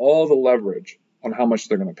Lakers have all the leverage on how much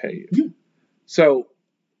they're going to pay you. Yeah. So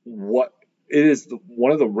what it is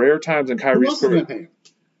one of the rare times in Kyrie's career.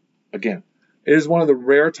 Again, it is one of the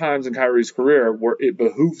rare times in Kyrie's career where it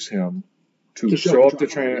behooves him to show up to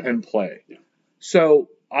train and play. Yeah. So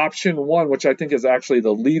option one, which I think is actually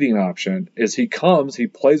the leading option, is he comes, he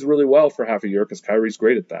plays really well for half a year because Kyrie's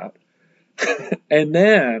great at that. And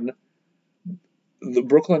then the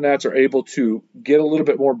Brooklyn Nets are able to get a little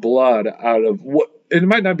bit more blood out of what it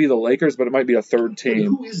might not be the Lakers, but it might be a third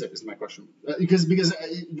team. Who is it? Is my question. Because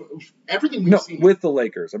everything we've seen with the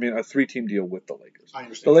Lakers. I mean, a 3-team deal with the Lakers. I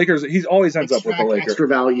understand. The Lakers. He always ends up with the Lakers. Extra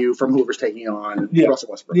value from whoever's taking on Russell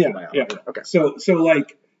Westbrook. Yeah. Okay. So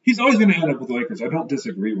like he's always going to end up with the Lakers. I don't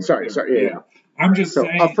disagree with. Sorry. Yeah. I'm just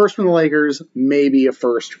saying a first from the Lakers, maybe a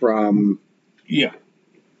first from. Yeah.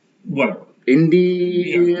 Whatever.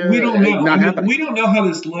 Indy. Yeah. We don't know. We don't know how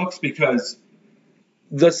this looks because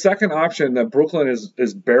the second option that Brooklyn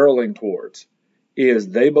is barreling towards is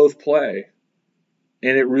they both play,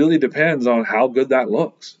 and it really depends on how good that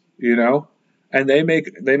looks, And they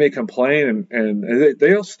may complain and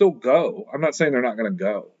they'll still go. I'm not saying they're not going to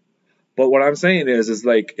go, but what I'm saying is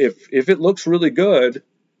like if it looks really good,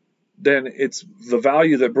 then it's the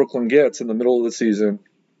value that Brooklyn gets in the middle of the season,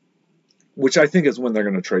 which I think is when they're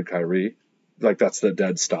going to trade Kyrie. Like that's the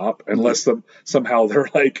dead stop, unless somehow they're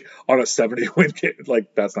like on a 70-win game.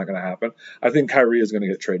 Like that's not going to happen. I think Kyrie is going to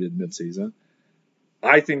get traded mid-season.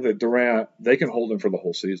 I think that Durant, they can hold him for the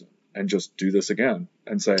whole season and just do this again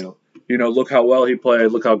and say, look how well he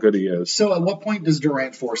played, look how good he is. So at what point does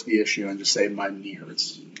Durant force the issue and just say my knee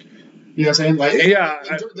hurts? You know what I'm saying? Like,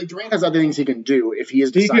 like Durant has other things he can do if he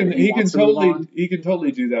is deciding he wants to move on. He can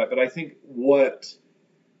totally do that, but I think what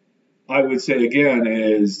I would say again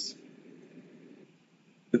is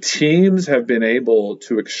the teams have been able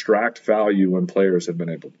to extract value when players have been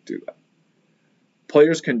able to do that.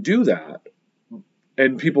 Players can do that,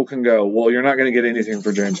 and people can go, well, you're not going to get anything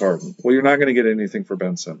for James Harden. Well, you're not going to get anything for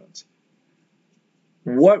Ben Simmons.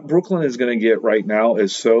 What Brooklyn is going to get right now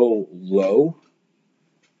is so low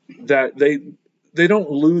that they don't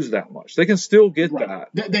lose that much. They can still get that.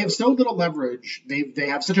 They have so little leverage. They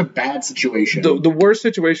have such a bad situation. The worst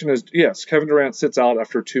situation is, yes, Kevin Durant sits out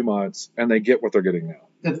after 2 months, and they get what they're getting now.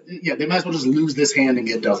 They might as well just lose this hand and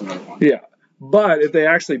get dozen other ones. Yeah, but if they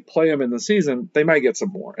actually play him in the season, they might get some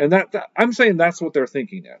more. And that I'm saying that's what they're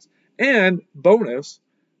thinking is. And bonus,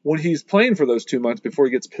 when he's playing for those 2 months before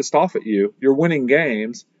he gets pissed off at you, you're winning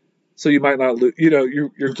games, so you might not lose.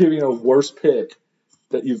 You're giving a worse pick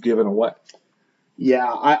that you've given away. Yeah,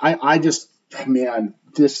 I just, man,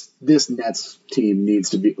 this Nets team needs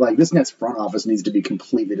to be, like, this Nets front office needs to be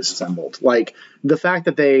completely disassembled. Like, the fact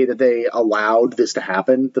that they allowed this to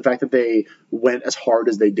happen, the fact that they went as hard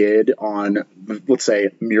as they did on, let's say,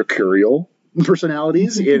 mercurial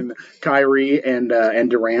personalities in Kyrie and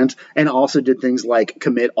Durant, and also did things like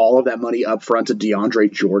commit all of that money up front to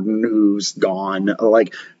DeAndre Jordan, who's gone,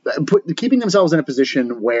 like, keeping themselves in a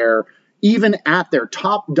position where even at their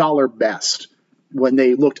top dollar best, when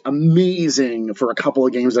they looked amazing for a couple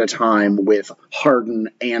of games at a time with Harden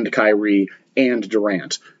and Kyrie and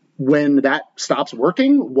Durant, when that stops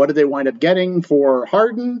working, what do they wind up getting for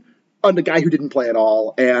Harden? A guy who didn't play at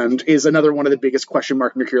all and is another one of the biggest question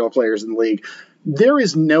mark mercurial players in the league. There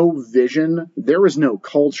is no vision. There is no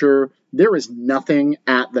culture. There is nothing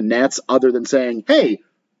at the Nets other than saying, hey,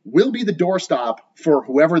 we'll be the doorstop for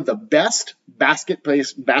whoever the best basket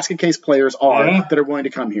case players are that are going to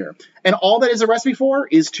come here. And all that is a recipe for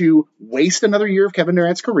is to waste another year of Kevin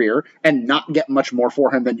Durant's career and not get much more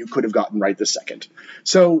for him than you could have gotten right this second.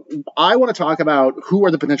 So I want to talk about who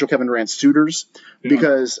are the potential Kevin Durant suitors,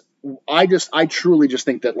 because I truly just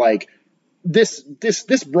think that, like, this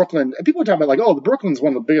Brooklyn, people are talking about, like, oh, the Brooklyn's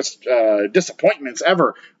one of the biggest disappointments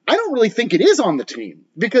ever. I don't really think it is on the team,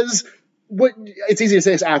 because it's easy to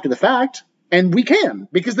say this after the fact, and we can,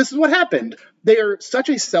 because this is what happened. They are such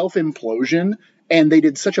a self-implosion, and they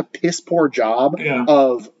did such a piss-poor job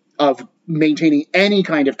of maintaining any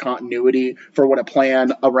kind of continuity for what a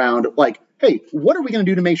plan around, like, hey, what are we going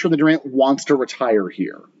to do to make sure that Durant wants to retire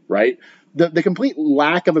here, right? The complete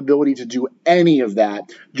lack of ability to do any of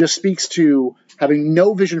that just speaks to having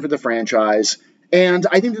no vision for the franchise. And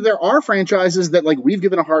I think that there are franchises that, like, we've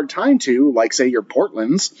given a hard time to, like, say, your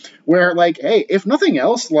Portlands, where, like, hey, if nothing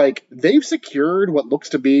else, like, they've secured what looks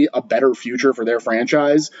to be a better future for their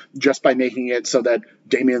franchise just by making it so that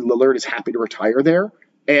Damian Lillard is happy to retire there.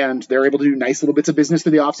 And they're able to do nice little bits of business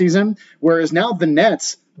through the offseason. Whereas now the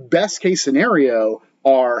Nets, best case scenario,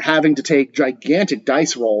 are having to take gigantic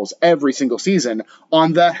dice rolls every single season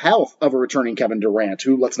on the health of a returning Kevin Durant,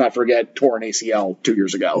 who, let's not forget, tore an ACL 2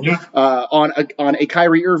 years ago, on a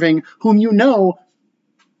Kyrie Irving, whom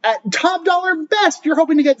at top dollar best, you're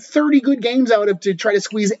hoping to get 30 good games out of to try to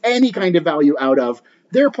squeeze any kind of value out of.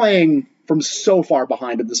 They're playing from so far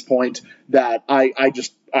behind at this point that I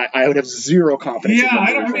would have zero confidence. Yeah,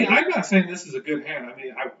 I'm not saying this is a good hand. I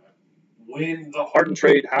mean, when the Harden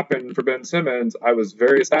trade happened for Ben Simmons, I was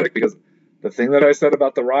very ecstatic because the thing that I said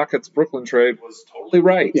about the Rockets Brooklyn trade was totally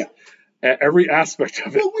right. Yeah. At every aspect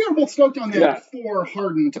of it. Well, we were both stoked on that for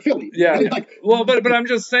Harden to Philly. Yeah. But I'm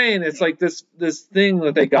just saying, it's like this thing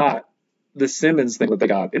that they got, the Simmons thing that they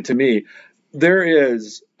got. And to me, there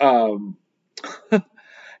is.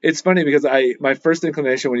 It's funny because my first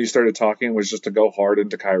inclination when you started talking was just to go hard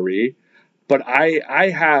into Kyrie, but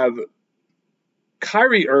I have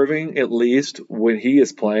Kyrie Irving, at least when he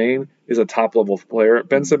is playing, is a top level player.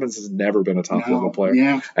 Ben Simmons has never been a top level player.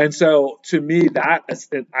 Yeah. And so to me, I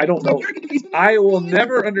don't know. I will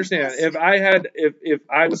never understand if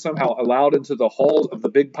I was somehow allowed into the halls of the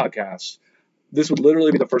big podcasts. This would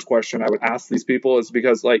literally be the first question I would ask these people, is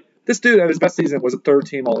because like this dude at his best season was a third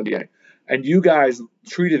team All NBA. And you guys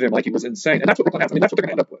treated him like he was insane. And that's what Brooklyn has. I mean, that's what they're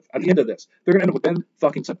going to end up with. At the end of this, they're going to end up with Ben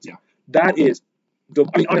fucking Simmons. Yeah. That is.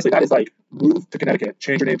 Honestly, that is like move to Connecticut,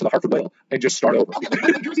 change your name to the Hartford Whale, and just start over.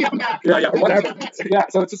 Yeah, whatever. Yeah,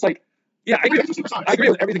 so it's just like, yeah, I agree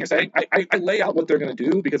with everything you're saying. I lay out what they're going to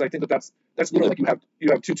do because I think that's literally like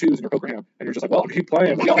you have 2 twos in your program, and you're just like, well, keep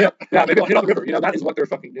playing. Maybe I'll hit on the river. That is what they're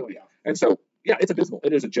fucking doing. Yeah. And so, yeah, it's abysmal.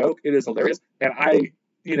 It is a joke. It is hilarious. And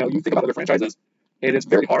you think about other franchises, and it's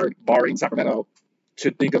very hard, barring Sacramento,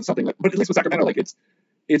 to think of something like. But at least with Sacramento, like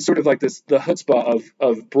it's sort of like this. The chutzpah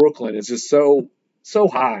of Brooklyn is just so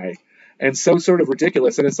high and so sort of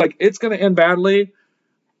ridiculous, and it's like it's going to end badly,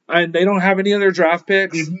 and they don't have any other draft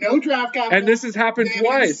picks. There's no draft capital, and this has happened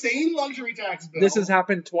twice. Insane luxury tax bill. This has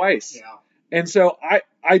happened twice. Yeah, and so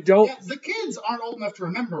I don't. Yeah, the kids aren't old enough to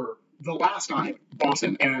remember the last time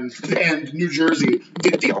Boston and New Jersey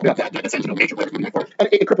did a deal that essentially major players moving forward, and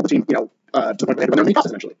it crippled the team, to the point where they were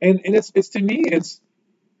essentially. And it's to me, it's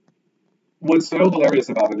what's so hilarious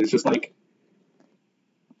about it is just like.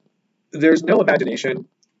 There's no imagination,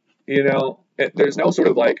 there's no sort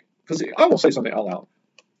of like, because I will say something out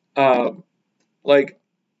loud.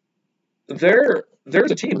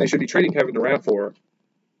 There's a team they should be trading Kevin Durant for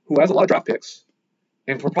who has a lot of draft picks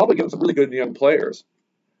and we're probably getting some really good young players,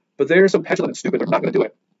 but they're so petulant and stupid, they're not going to do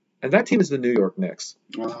it. And that team is the New York Knicks.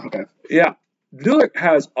 Oh, okay. Yeah. New York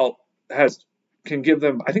can give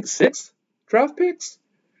them, I think, 6 draft picks.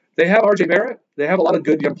 They have RJ Barrett. They have a lot of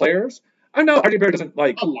good young players. I know RJ Barrett doesn't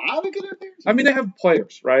like a lot of good players. I mean, they have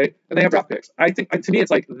players, right? And they have draft picks. I think to me, it's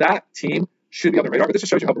like that team should be on the radar. But this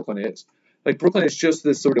just shows you how Brooklyn is. Like Brooklyn is just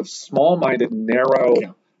this sort of small-minded,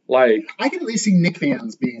 narrow, like. I can at least see Knicks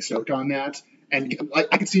fans being stoked on that, and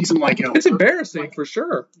I could see some It's embarrassing for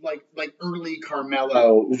sure. Like early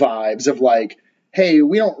Carmelo vibes of like, hey,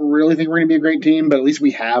 we don't really think we're going to be a great team, but at least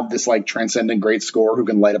we have this like transcendent great scorer who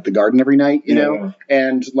can light up the garden every night, you know?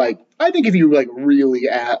 And like, I think if you like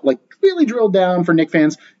really drill down for Knicks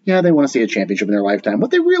fans, they want to see a championship in their lifetime.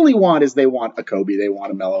 What they really want is they want a Kobe, they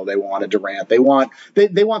want a Melo, they want a Durant, they want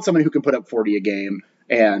someone who can put up 40 a game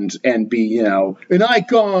and be, an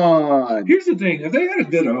icon. Here's the thing. If they had a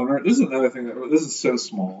good owner, this is another thing this is so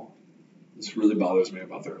small. This really bothers me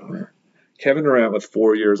about their owner. Kevin Durant with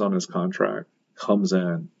 4 years on his contract comes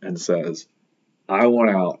in and says, I want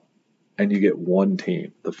out, and you get one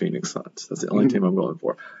team, the Phoenix Suns. That's the only team I'm going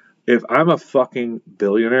for. If I'm a fucking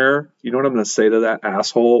billionaire, you know what I'm going to say to that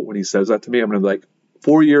asshole when he says that to me? I'm going to be like,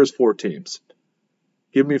 4 years, 4 teams.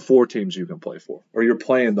 Give me 4 teams you can play for. Or you're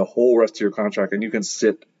playing the whole rest of your contract, and you can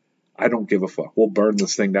sit. I don't give a fuck. We'll burn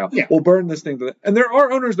this thing down. Yeah. We'll burn this thing down. And there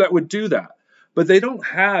are owners that would do that. But they don't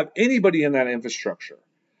have anybody in that infrastructure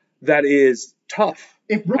that is tough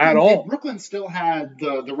at all. If Brooklyn still had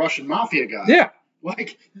the Russian mafia guy,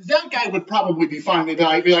 like that guy would probably be fine. They'd be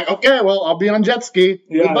like, okay, well, I'll be on jet ski.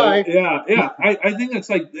 Goodbye. Yeah. I think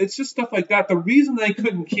it's just stuff like that. The reason they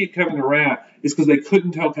couldn't keep Kevin Durant is because they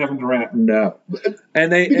couldn't tell Kevin Durant no,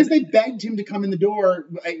 because they begged him to come in the door,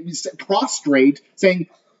 prostrate, saying,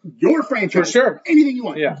 your franchise, for sure, anything you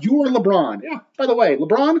want. Yeah. You're LeBron. Yeah. By the way,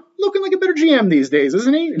 LeBron looking like a better GM these days,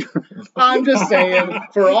 isn't he? I'm just saying,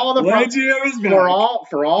 for all the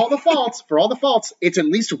faults, it's at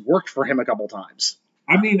least worked for him a couple times.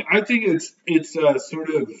 I mean, I think it's sort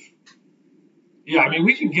of, I mean,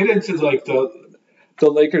 we can get into like the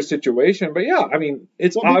Lakers situation, but I mean,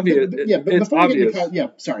 it's obvious.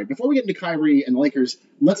 Before we get into Kyrie and the Lakers,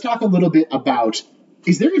 let's talk a little bit about,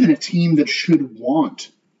 is there even a team that should want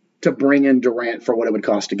to bring in Durant for what it would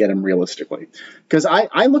cost to get him realistically? Because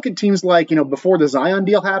I look at teams like, before the Zion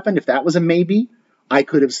deal happened, if that was a maybe, I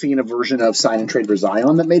could have seen a version of sign and trade for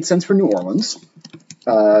Zion that made sense for New Orleans.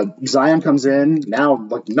 Zion comes in now,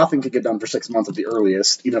 like nothing could get done for 6 months at the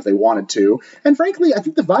earliest, even if they wanted to. And frankly, I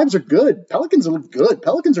think the vibes are good. Pelicans are good.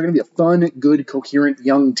 Pelicans are going to be a fun, good, coherent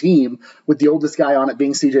young team with the oldest guy on it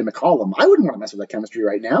being CJ McCollum. I wouldn't want to mess with that chemistry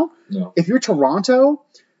right now. No. If you're Toronto,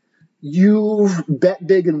 you've bet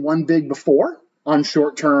big and won big before on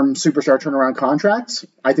short-term superstar turnaround contracts.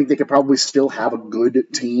 I think they could probably still have a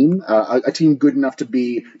good team, a team good enough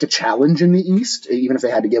to challenge in the East, even if they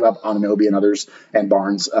had to give up Anunoby and others and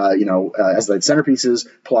Barnes, as the centerpieces,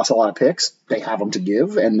 plus a lot of picks. They have them to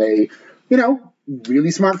give, and they, really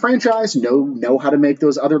smart franchise, know how to make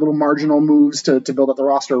those other little marginal moves to build up the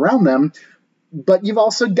roster around them. But you've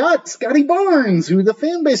also got Scotty Barnes, who the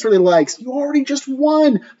fan base really likes. You already just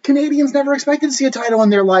won. Canadians never expected to see a title in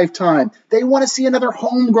their lifetime. They want to see another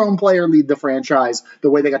homegrown player lead the franchise the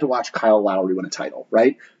way they got to watch Kyle Lowry win a title,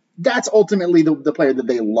 right? That's ultimately the player that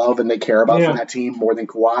they love and they care about for that team more than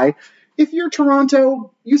Kawhi. If you're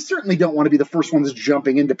Toronto, you certainly don't want to be the first ones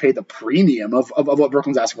jumping in to pay the premium of what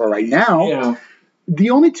Brooklyn's asking for right now. Yeah.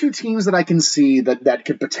 The only two teams that I can see that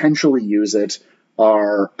could potentially use it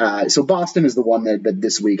are so Boston is the one that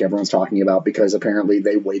this week everyone's talking about because apparently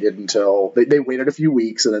they waited until they waited a few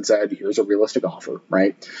weeks and then said, here's a realistic offer,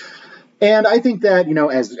 right? And I think that,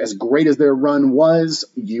 as great as their run was,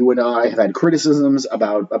 you and I have had criticisms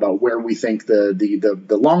about where we think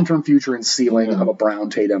the long-term future and ceiling of a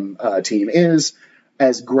Brown Tatum team is.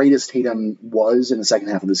 As great as Tatum was in the second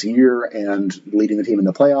half of this year and leading the team in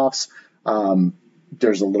the playoffs,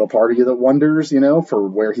 there's a little part of you that wonders, for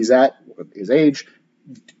where he's at, his age,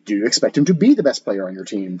 do you expect him to be the best player on your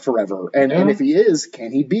team forever? And if he is,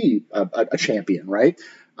 can he be a champion, right?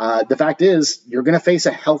 The fact is, you're going to face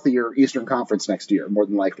a healthier Eastern Conference next year, more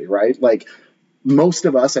than likely, right? Like most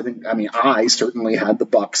of us, I certainly had the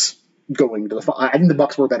Bucks going to I think the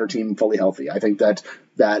Bucks were a better team fully healthy. I think that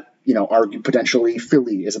potentially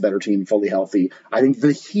Philly is a better team fully healthy. I think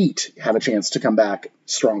the Heat have a chance to come back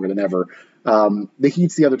stronger than ever. The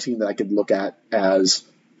Heat's the other team that I could look at as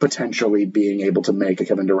potentially being able to make a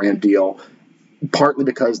Kevin Durant deal, partly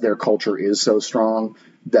because their culture is so strong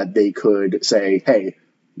that they could say, hey,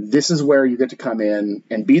 this is where you get to come in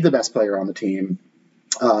and be the best player on the team.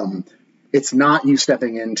 It's not you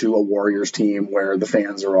stepping into a Warriors team where the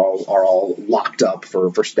fans are all locked up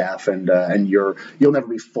for Steph and you'll never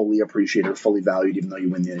be fully appreciated or fully valued even though you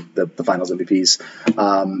win the Finals MVPs.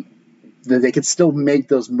 They could still make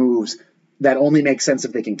those moves that only make sense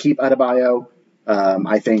if they can keep Adebayo.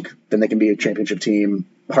 I think then they can be a championship team.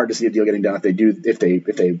 Hard to see a deal getting done if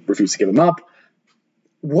they refuse to give him up.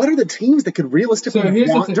 What are the teams that could realistically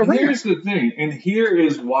want Durant? Here's the thing, and here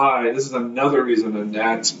is why. This is another reason the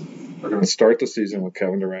Nets are going to start the season with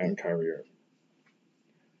Kevin Durant and Kyrie Irving.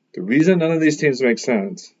 The reason none of these teams make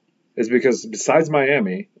sense is because besides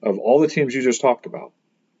Miami, of all the teams you just talked about,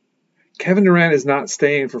 Kevin Durant is not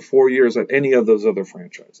staying for 4 years at any of those other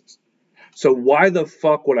franchises. So why the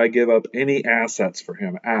fuck would I give up any assets for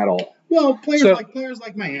him at all? Well, players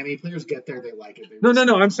like Miami, players get there, they like it. No.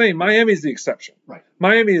 I'm saying Miami's the exception. Right.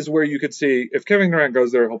 Miami is where you could see if Kevin Durant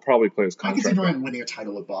goes there, he'll probably play his contract. I can see Durant winning a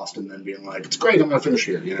title with Boston, then being like, "It's great, I'm going to finish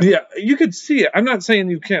here." Yeah, you could see it. I'm not saying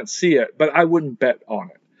you can't see it, but I wouldn't bet on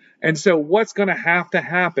it. And so, what's going to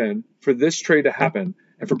happen for this trade to happen,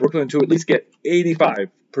 and for Brooklyn to at least get 85%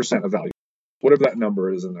 of value, whatever that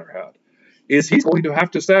number is in their head, is he's going to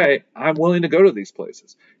have to say, I'm willing to go to these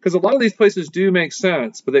places. Because a lot of these places do make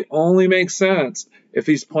sense, but they only make sense if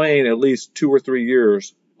he's playing at least 2 or 3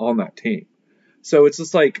 years on that team. So it's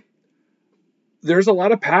just like, there's a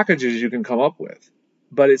lot of packages you can come up with.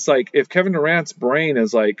 But it's like, if Kevin Durant's brain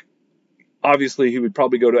is like, obviously he would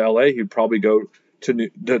probably go to LA, he'd probably go to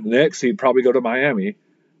the Knicks, he'd probably go to Miami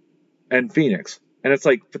and Phoenix. And it's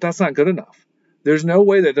like, but that's not good enough. There's no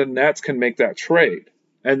way that the Nets can make that trade.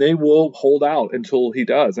 And they will hold out until he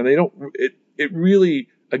does. And they don't, it really,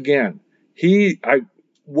 again,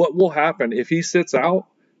 what will happen if he sits out,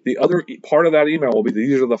 the other part of that email will be,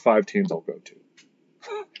 these are the 5 teams I'll go to.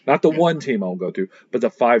 Not the one team I'll go to, but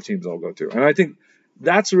the 5 teams I'll go to. And I think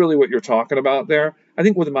that's really what you're talking about there. I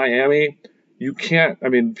think with Miami, you can't,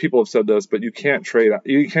 people have said this, but you can't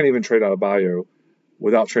even trade out of Adebayo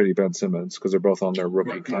without trading Ben Simmons because they're both on their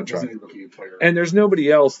rookie contract. And there's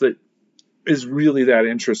nobody else that is really that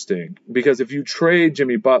interesting, because if you trade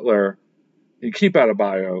Jimmy Butler, you keep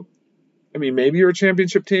Adebayo, maybe you're a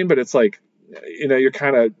championship team, but it's like, you're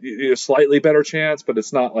kind of a slightly better chance, but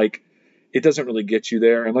it's not like, it doesn't really get you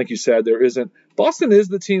there. And like you said, Boston is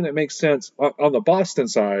the team that makes sense on the Boston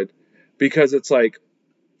side, because it's like,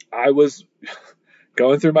 I was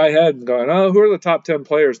going through my head and going, oh, who are the top 10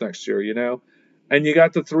 players next year, And you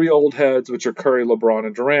got the 3 old heads, which are Curry, LeBron,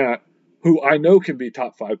 and Durant. who I know can be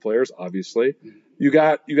top 5 players, obviously. You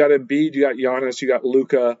got Embiid, you got Giannis, you got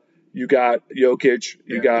Luka, you got Jokic,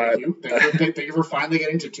 you got. Thank you for finally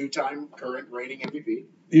getting to 2-time current reigning MVP.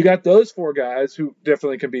 You got those 4 guys who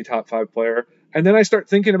definitely can be top 5 player. And then I start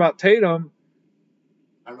thinking about Tatum.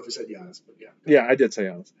 I don't know if you said Giannis, but yeah. Yeah, I did say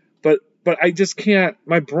Giannis. But I just can't,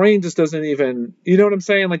 my brain just doesn't even, you know what I'm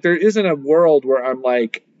saying? Like, there isn't a world where I'm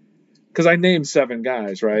like, because I named 7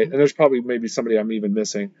 guys, right? And there's probably maybe somebody I'm even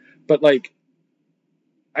missing. But, like,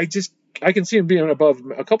 I can see him being above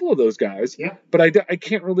a couple of those guys. Yeah. But I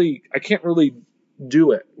can't really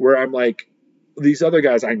do it where I'm like, these other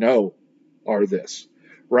guys I know are this,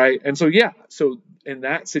 right? And so, yeah. So in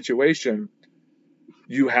that situation,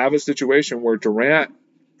 you have a situation where Durant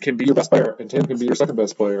can be your best player and Tatum can be your second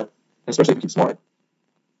best player, especially if you keep smart.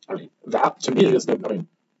 I mean, that to me is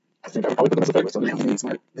I think I would probably put them as a favorite. So they got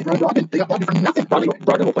smart. They got Brogdon for nothing.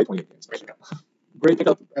 Brogdon will play 28 games. Great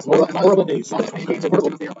pickup. Horrible knees.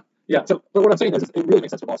 Yeah. So, but what I'm saying is, it really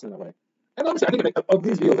makes sense for Boston in that way. And obviously, I think of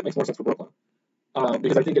these deals, it makes more sense for Brooklyn.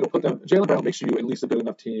 Because I think it'll put them. Jaylen Brown makes you at least a good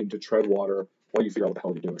enough team to tread water while you figure out what the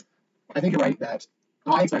hell you're doing. I think you're right that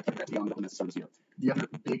I expect them to be on the start of this year. The other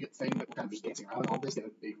big thing that we're kind of just dancing around in all this, the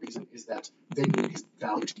other big reason is that they need his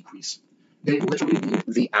value to decrease. They literally need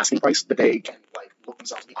the asking price that they can look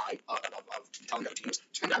themselves in the eye of telling other teams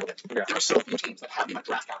to handle it. Yeah. There are so few teams that have the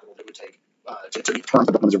draft capital that would take to meet terms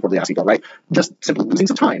that Brooklyn is reportedly asking for, right? Just simply losing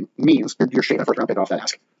some time means you're shaving a first round pick off that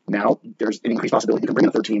ask. Now there's an increased possibility you can bring in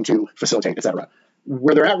a third team to facilitate, etc.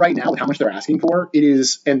 Where they're at right now with how much they're asking for, it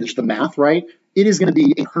is, and just the math, right? It is going to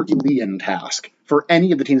be a Herculean task for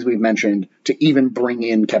any of the teams we've mentioned to even bring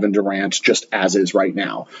in Kevin Durant just as is right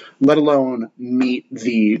now, let alone meet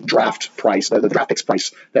the draft price, the draft picks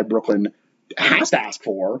price that Brooklyn has to ask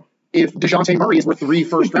for if DeJounte Murray is worth 3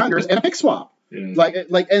 first rounders and a pick swap. Yeah.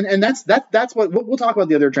 And that's what we'll talk about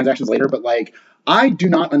the other transactions later. But I do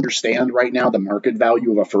not understand right now the market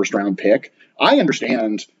value of a first round pick. I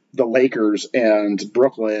understand the Lakers and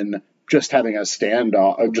Brooklyn just having a stare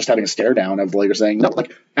down of the Lakers saying, no,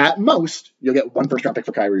 at most, you'll get 1 first round pick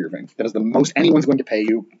for Kyrie Irving. That is the most anyone's going to pay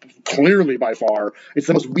you, clearly by far. It's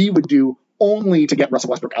the most we would do only to get Russell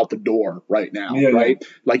Westbrook out the door right now, right?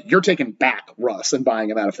 Yeah. You're taking back Russ and buying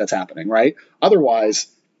him out if that's happening, right? Otherwise,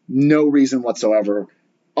 no reason whatsoever.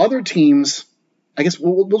 Other teams, I guess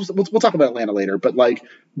we'll talk about Atlanta later, but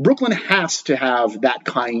Brooklyn has to have that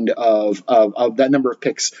kind of that number of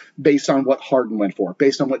picks based on what Harden went for,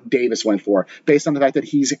 based on what Davis went for, based on the fact that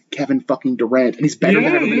he's Kevin fucking Durant and he's better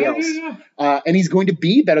than everybody else. And he's going to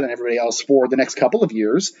be better than everybody else for the next couple of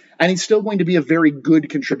years, and he's still going to be a very good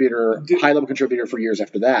contributor, high-level contributor for years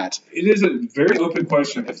after that. It is a very open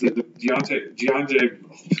question if the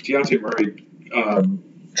Dejounte Murray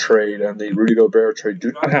trade and the Rudy Gobert trade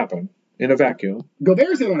do not happen in a vacuum.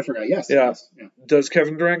 Gobert's the one I forgot, yes. Yeah. Does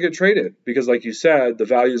Kevin Durant get traded? Because like you said, the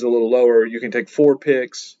value is a little lower. You can take 4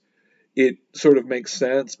 picks. It sort of makes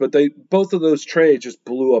sense. But both of those trades just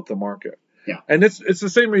blew up the market. Yeah. And it's the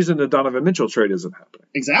same reason the Donovan Mitchell trade isn't happening.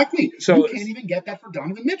 Exactly. So you can't even get that for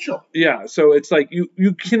Donovan Mitchell. Yeah. So it's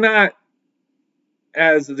you cannot,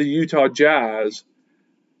 as the Utah Jazz,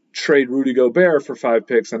 trade Rudy Gobert for 5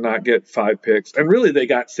 picks and not get 5 picks. And really, they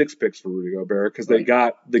got 6 picks for Rudy Gobert because they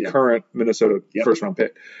got the current Minnesota first round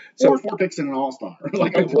pick. So 4 picks and an all-star.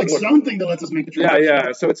 Something that lets us make the trade.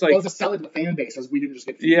 Yeah. So it's let's just sell it to the fan base as we didn't just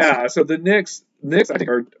get. Yeah. So the Knicks I think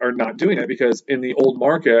are not doing it because in the old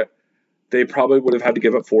market, they probably would have had to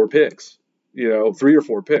give up 4 picks, 3 or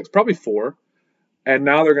 4 picks, probably 4. And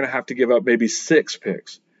now they're going to have to give up maybe 6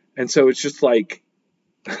 picks. And so it's just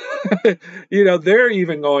they're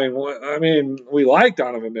even going, I mean, we like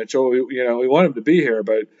Donovan Mitchell. We want him to be here,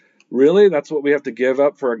 but really that's what we have to give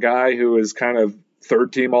up for a guy who is kind of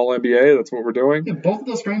 3rd team All-NBA? That's what we're doing? Yeah, both of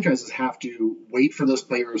those franchises have to wait for those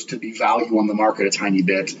players to be value on the market a tiny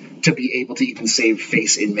bit to be able to even save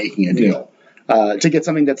face in making a deal. To get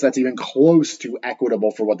something that's even close to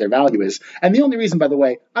equitable for what their value is. And the only reason, by the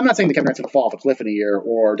way, I'm not saying that Kevin Durant's going to fall off a cliff in a year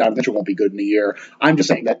or Donovan Mitchell won't be good in a year. I'm just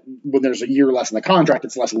saying that when there's a year less in the contract,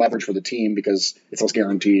 it's less leverage for the team because it's less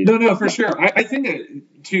guaranteed. No, for sure. I think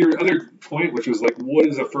that to your other point, which was what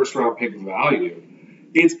is a first-round pick value?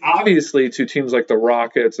 It's obviously to teams like the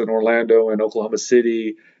Rockets and Orlando and Oklahoma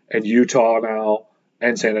City and Utah now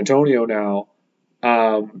and San Antonio now,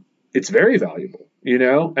 it's very valuable.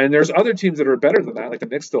 And there's other teams that are better than that. Like the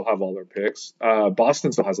Knicks still have all their picks.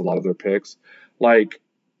 Boston still has a lot of their picks.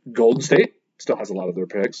 Golden State still has a lot of their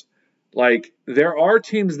picks. There are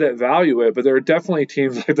teams that value it, but there are definitely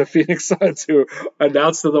teams like the Phoenix Suns who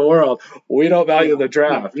announced to the world, we don't value the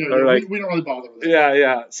draft. We don't really bother with it.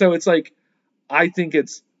 Yeah. So it's I think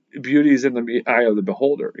it's beauty's in the eye of the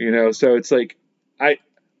beholder, you know? So it's like,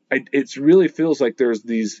 it really feels like there's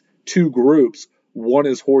these two groups. One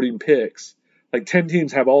is hoarding picks. Like 10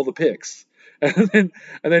 teams have all the picks. And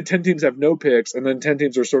then 10 teams have no picks. And then 10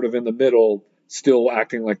 teams are sort of in the middle, still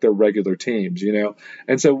acting like they're regular teams, you know?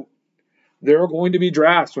 And so there are going to be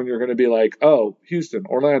drafts when you're going to be like, oh, Houston,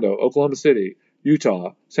 Orlando, Oklahoma City,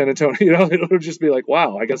 Utah, San Antonio. You know, it'll just be like,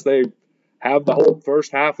 wow, I guess they have the whole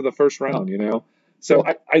first half of the first round, you know? So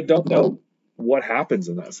I don't know what happens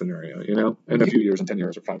in that scenario, you know, in a few years, in 10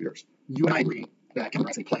 years or 5 years. You and I agree that Kevin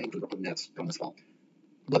Durant's playing for the Brooklyn Nets going this fall.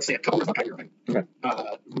 Let's say a couple words about Kyrie Irving. Okay. Where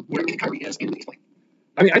do you think Kyrie is in the league play?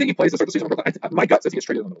 I mean, I think he plays the start of the season. My gut says he gets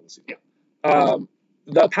traded in the middle of the season. Yeah.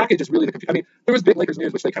 The package is really the confusion. I mean, there was big Lakers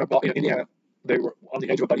news, which they kind of bought. You know, Indiana, they were on the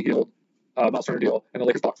edge of a Buddy Hield, Miles Turner deal, and the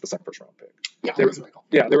Lakers bought the second first round pick.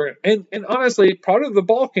 Yeah, they were, and honestly, part of the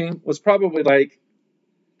balking was probably like,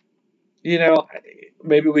 you know,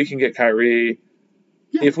 maybe we can get Kyrie.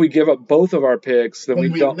 Yeah. If we give up both of our picks, then we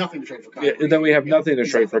don't. Have nothing to trade for Kyrie. Yeah, then we have nothing to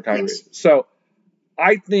trade for Kyrie. Yes. So,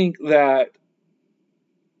 I think that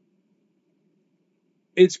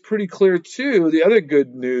it's pretty clear too. The other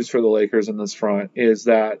good news for the Lakers in this front is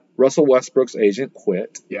that Russell Westbrook's agent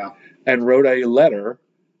quit. Yeah. And wrote a letter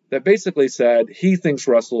that basically said he thinks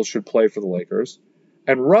Russell should play for the Lakers,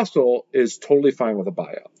 and Russell is totally fine with a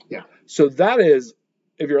buyout. Yeah. So that is,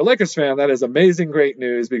 if you're a Lakers fan, that is amazing, great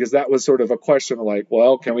news, because that was sort of a question of like,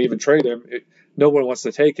 well, can we even trade him? No one wants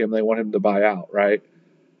to take him. They want him to buy out, right?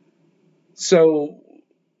 So.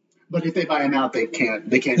 But if they buy him out, they can't.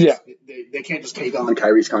 They can't. Yeah. They can't just take on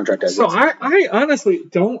Kyrie's contract as. So I honestly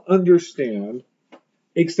don't understand,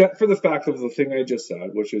 except for the fact of the thing I just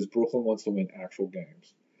said, which is Brooklyn wants to win actual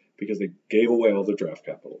games because they gave away all the draft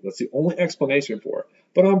capital. That's the only explanation for it.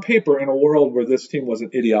 But on paper, in a world where this team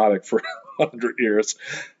wasn't idiotic for 100 years,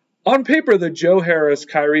 on paper, the Joe Harris,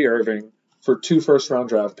 Kyrie Irving for 2 first-round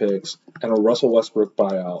draft picks and a Russell Westbrook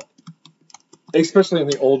buyout, especially in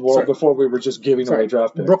the old world before we were just giving away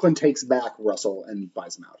draft picks. Brooklyn takes back Russell and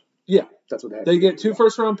buys him out. Yeah. That's what they get 2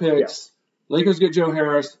 first-round picks. Yes. Lakers get Joe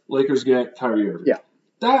Harris. Lakers get Kyrie Irving. Yeah.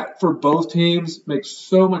 That, for both teams, makes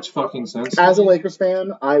so much fucking sense. As a Lakers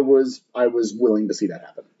fan, I was willing to see that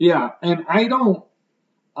happen. Yeah, and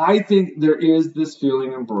I think there is this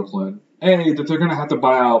feeling in Brooklyn, that they're going to have to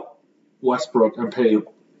buy out Westbrook and pay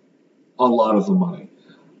a lot of the money.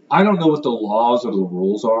 I don't know what the laws or the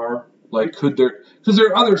rules are. Like, because there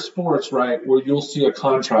are other sports, right, where you'll see a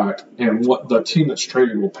contract and what the team that's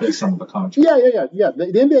traded will pay some of the contract. Yeah.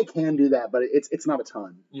 The NBA can do that, but it's not a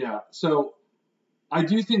ton. Yeah, so I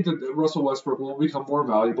do think that Russell Westbrook will become more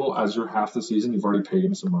valuable as you're half the season. You've already paid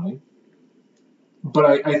him some money.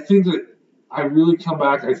 But I think that I really come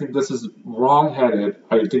back. I think this is wrong-headed.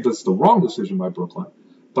 I think that's the wrong decision by Brooklyn.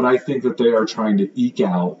 But I think that they are trying to eke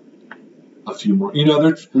out a few more. You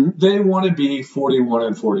know, they want to be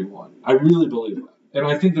 41-41. I really believe that. And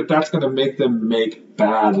I think that that's going to make them make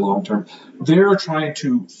bad long-term. They're trying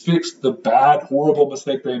to fix the bad, horrible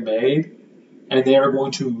mistake they made, and they are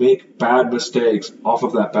going to make bad mistakes off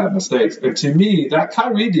of that bad mistakes. And to me, that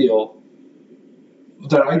Kyrie deal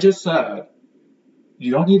that I just said,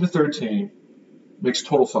 you don't need a third team, makes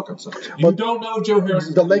total fucking sense. You don't know if Joe Harris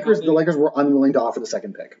is the Lakers were unwilling to offer the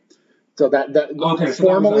second pick. So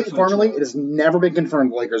formally, it has never been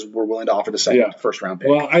confirmed the Lakers were willing to offer the second first round pick.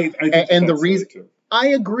 Well, I think the reason I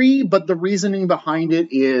agree, but the reasoning behind it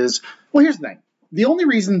is, well, here's the thing. The only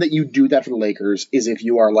reason that you do that for the Lakers is if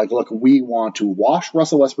you are like, look, we want to wash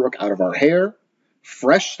Russell Westbrook out of our hair,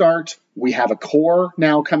 fresh start. We have a core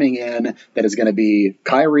now coming in that is going to be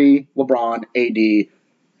Kyrie, LeBron, AD,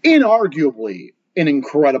 inarguably an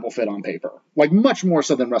incredible fit on paper. Like, much more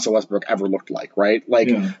so than Russell Westbrook ever looked like, right?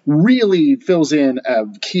 Really fills in a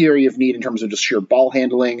key area of need in terms of just sheer ball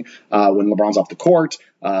handling when LeBron's off the court,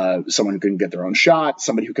 someone who can get their own shot,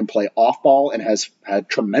 somebody who can play off ball and has had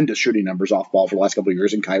tremendous shooting numbers off ball for the last couple of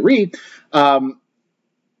years in Kyrie.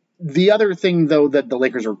 The other thing, though, that the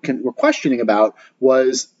Lakers were questioning about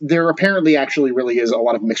was there apparently actually really is a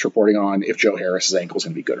lot of mixed reporting on if Joe Harris's ankle is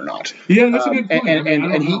going to be good or not. Yeah, that's a good point.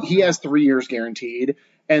 And he has 3 years guaranteed.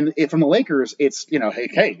 And from the Lakers, it's,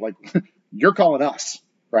 hey, like, you're calling us,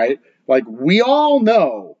 right? Like, we all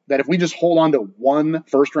know that if we just hold on to 1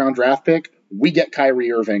 first-round draft pick, we get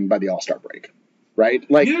Kyrie Irving by the All-Star break, right?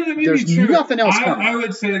 Like, there's nothing else coming. I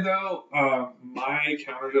would say, though, my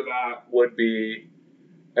counter to that would be,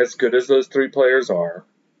 as good as those 3 players are,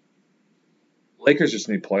 Lakers just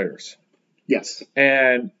need players. Yes.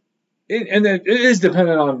 And it is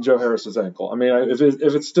dependent on Joe Harris's ankle. I mean, if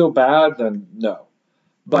it's still bad, then no.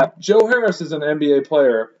 But Joe Harris is an NBA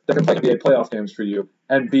player that can play NBA playoff games for you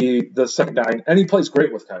and be the second guy. And he plays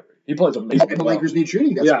great with Kyrie. He plays amazing. And the Lakers need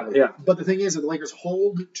shooting desperately. Yeah. But the thing is that the Lakers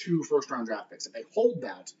hold 2 first-round draft picks. If they hold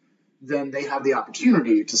that, then they have the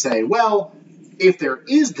opportunity to say, well, if there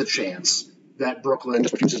is the chance that Brooklyn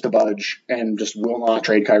just refuses to budge and just will not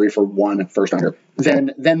trade Kyrie for 1 first-rounder,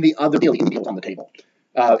 then the other deal is on the table.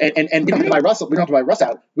 And we don't have to buy Russ. We don't have to buy Russ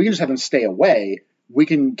out. We can just have him stay away. We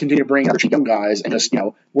can continue to bring other cheap young guys and just,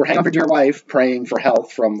 we're hanging on for dear life, praying for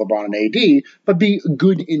health from LeBron and AD, but be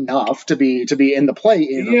good enough to be in the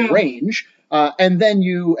play-in range. And then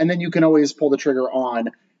you can always pull the trigger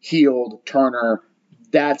on Hield, Turner.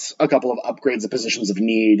 That's a couple of upgrades of positions of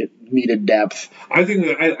needed depth. I think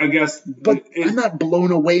that I guess, but I'm not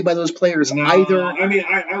blown away by those players either. I mean,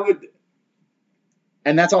 I would.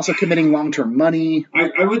 And that's also committing long-term money.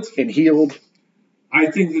 I would. In Hield. I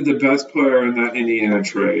think that the best player in that Indiana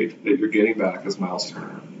trade that you're getting back is Miles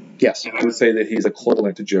Turner. Yes. And I would say that he's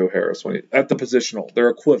equivalent to Joe Harris at the positional. They're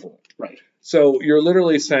equivalent. Right. So you're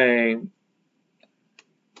literally saying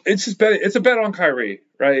it's a bet on Kyrie,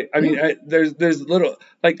 right? I mean, there's little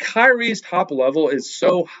like Kyrie's top level is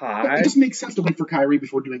so high. It just makes sense to wait for Kyrie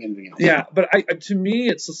before doing anything else. Yeah, but to me,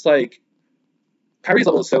 it's just like Kyrie's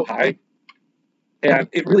level is so high, and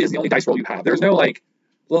it really is the only dice roll you have. There's no the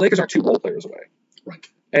Lakers aren't 2 role players away. Right.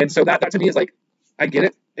 And so that to me is I get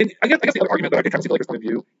it. And I guess the other argument that I could kind of see the Lakers' point of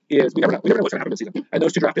view is we never know what's going to happen this season. And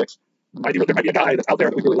those 2 draft picks, there might be a guy that's out there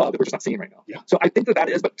that we really love that we're just not seeing right now. Yeah. So I think that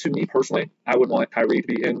is, but to me personally, I would want Kyrie to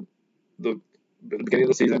be in the beginning of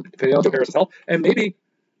the season, depending on Joe Harris' health. And maybe,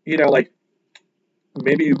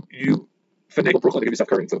 maybe you finagle Brooklyn to give you Steph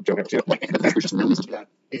Curry instead of Joe Harris. Right. And the Lakers just really easy to do that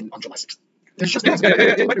on July 6th. There's just you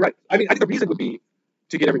might be right. I mean, I think the reason would be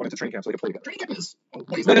to get everyone into training camp so they can play together. Training camp is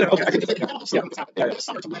always No. Okay. This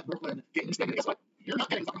summer to let Brooklyn get into state. Guess what? You're not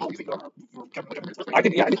getting fucking all you think you are for Kevin Durant. I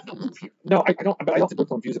don't. But I don't think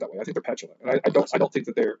Brooklyn views it that way. I think they're petulant, and I don't think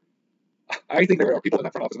that they're. I think there are people in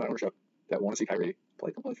that front office and that ownership that want to see Kyrie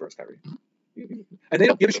play. Come play for us, Kyrie. And they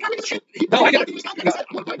don't give a shit. No, I get it.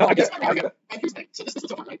 No, I get it. And here's the thing. So this is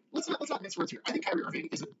so fun, right? Let's not mince words here. I think Kyrie Irving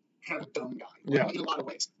is a kind of dumb guy. Yeah. In a lot of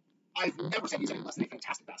ways. I've never said he's any less than a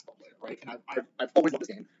fantastic basketball player, right? And I've always loved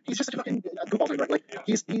his game. He's just such a fucking goofball player, right?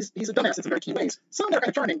 He's a dumbass in some very key ways. Some of them are kind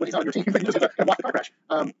of charming when he's not on your team. You just have to watch the car crash.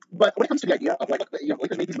 But when it comes to the idea of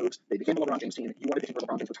Lakers made these moves, they became a LeBron James team. You wanted a team where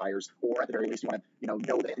LeBron James retires, or at the very least, you want to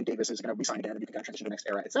know that Anthony Davis is going to resign again and you can kind of transition to the next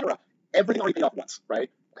era, etc. Everything already paid off once, right?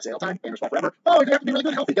 I say all the time, Anders forever. Oh, you're going to have to be really good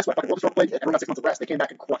and healthy. Guess what? Fucking World Cup played. Everyone got 6 months of rest. They came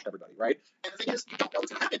back and crushed everybody, right? And the thing is, you don't know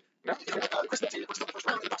what's going to happen. Chris Betsy, which is the first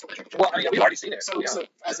round, well, we've already seen it. So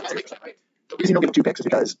as a Lakers fan, right? The reason you don't get 2 picks is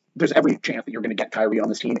because there's every chance that you're going to get Kyrie on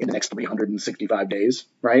this team in the next 365 days,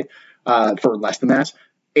 right? For less than that.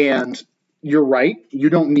 And you're right. You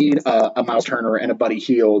don't need a Miles Turner and a Buddy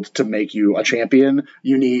Hield to make you a champion.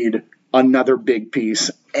 You need another big piece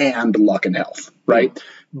and luck and health, right?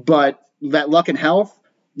 But that luck and health,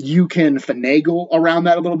 you can finagle around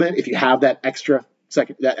that a little bit if you have that extra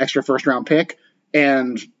first round pick.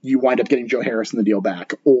 And you wind up getting Joe Harris in the deal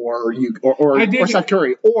back, or Steph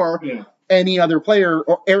Curry, or any other player,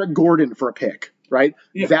 or Eric Gordon for a pick, right?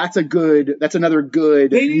 Yeah. That's another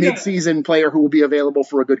good mid-season player who will be available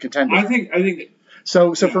for a good contender. I think.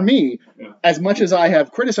 So for me, as much as I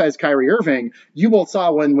have criticized Kyrie Irving, you both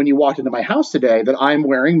saw when you walked into my house today that I'm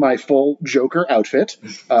wearing my full Joker outfit.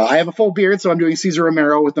 I have a full beard, so I'm doing Cesar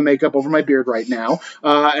Romero with the makeup over my beard right now.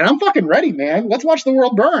 And I'm fucking ready, man. Let's watch the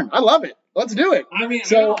world burn. I love it. Let's do it. I mean,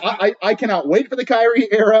 I cannot wait for the Kyrie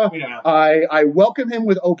era. Yeah. I welcome him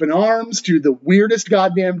with open arms to the weirdest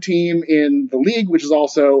goddamn team in the league, which is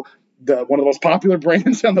also one of the most popular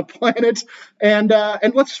brands on the planet. And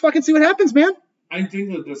let's just fucking see what happens, man. I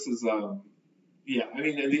think that this is, I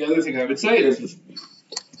mean, the other thing I would say is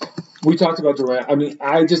we talked about Durant. I mean,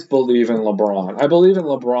 I just believe in LeBron. I believe in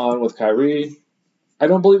LeBron with Kyrie. I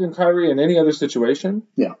don't believe in Kyrie in any other situation.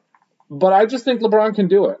 Yeah. But I just think LeBron can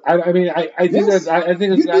do it. I think yes. that I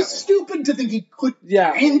think it's You'd be stupid to think he could.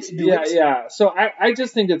 Yeah. So I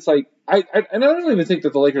just think it's and I don't even think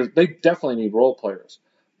that the Lakers, they definitely need role players.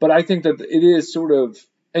 But I think that it is sort of,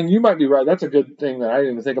 and you might be right. That's a good thing that I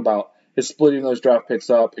didn't even think about, is splitting those draft picks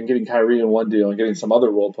up and getting Kyrie in one deal and getting some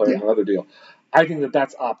other role player in another deal. I think that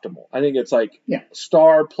that's optimal. I think it's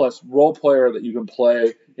star plus role player that you can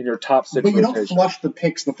play in your top 6 But you rotation. don't flush the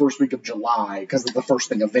picks the first week of July because it's the first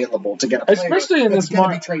thing available to get a player especially in this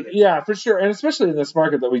market. Yeah, for sure. And especially in this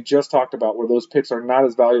market that we just talked about, where those picks are not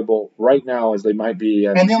as valuable right now as they might be.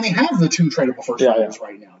 And they only have the 2 tradable first rounders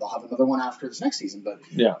right now. They'll have another one after this next season. But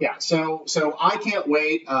so I can't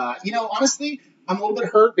wait. Honestly, I'm a little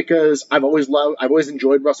bit hurt because I've always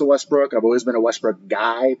enjoyed Russell Westbrook. I've always been a Westbrook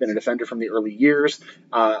guy, been a defender from the early years.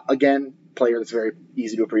 Again, player that's very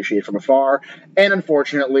easy to appreciate from afar. And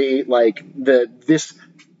unfortunately, like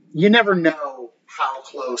you never know how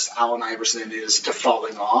close Allen Iverson is to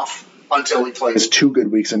falling off until he plays 2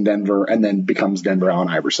 good weeks in Denver and then becomes Denver Allen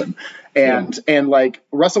Iverson. And like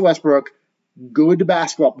Russell Westbrook, good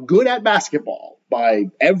at basketball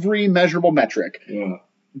by every measurable metric. Yeah.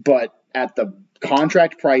 But at the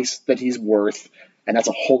contract price that he's worth, and that's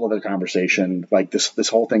a whole other conversation. Like this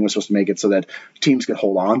whole thing was supposed to make it so that teams could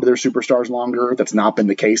hold on to their superstars longer. That's not been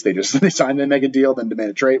the case. They signed them, make a deal, then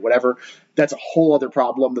demand a trade, whatever. That's a whole other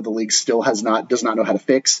problem that the league still does not know how to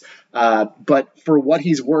fix. But for what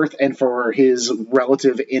he's worth and for his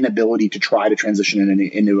relative inability to try to transition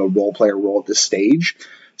into a role player role at this stage,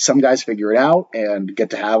 some guys figure it out and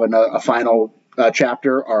get to have a final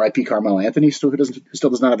chapter. R.I.P. Carmelo Anthony, who still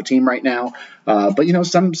does not have a team right now. But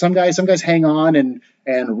some guys hang on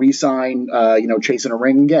and re-sign, chasing a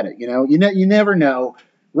ring and get it. You never know.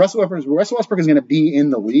 Russell Westbrook is going to be in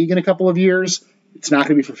the league in a couple of years. It's not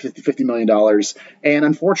going to be for $50 million. And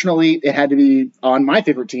unfortunately, it had to be on my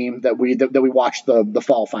favorite team that we watched the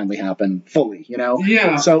fall finally happen fully,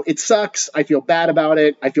 Yeah. So it sucks. I feel bad about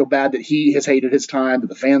it. I feel bad that he has hated his time, that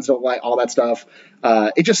the fans don't like all that stuff.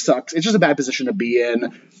 It just sucks. It's just a bad position to be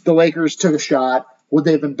in. The Lakers took a shot. Would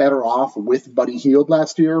they have been better off with Buddy Hield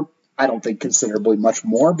last year? I don't think considerably much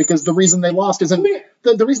more, because the reason they lost isn't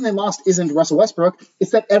the reason they lost isn't Russell Westbrook.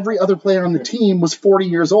 It's that every other player on the team was 40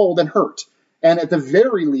 years old and hurt. And at the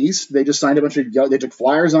very least, they just signed a bunch of they took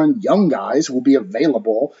flyers on young guys who will be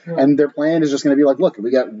available. Yeah. And their plan is just going to be like, look,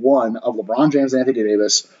 we got one of LeBron James and Anthony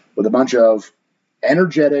Davis with a bunch of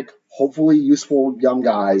energetic, hopefully useful young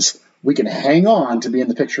guys. We can hang on to be in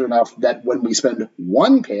the picture enough that when we spend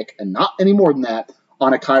one pick and not any more than that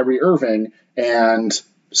on a Kyrie Irving and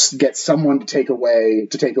get someone to take away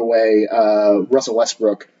Russell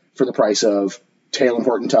Westbrook for the price of Taylor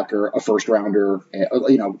Horton-Tucker, a first-rounder,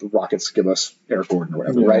 the Rockets give us Eric Gordon or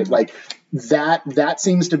whatever, right? Like, that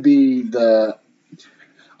seems to be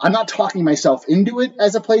I'm not talking myself into it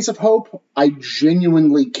as a place of hope. I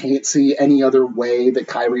genuinely can't see any other way that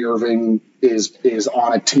Kyrie Irving is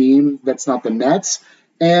on a team that's not the Nets.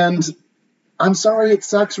 And I'm sorry, it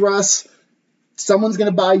sucks, Russ. Someone's going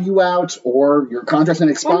to buy you out, or your contract's going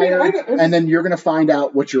to expire, and then you're going to find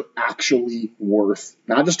out what you're actually worth,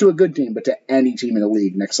 not just to a good team, but to any team in the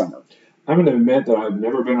league next summer. I'm going to admit that I've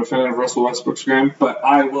never been a fan of Russell Westbrook's game, but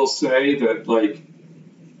I will say that,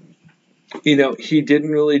 he didn't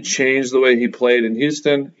really change the way he played in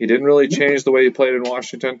Houston. He didn't really change the way he played in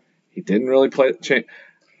Washington. He didn't really change.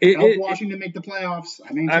 Helped Washington make the playoffs.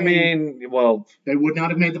 They would not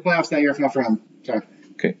have made the playoffs that year if not for him. Sorry.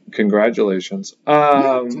 Okay, congratulations.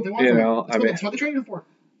 That's what they want. That's what they traded him for.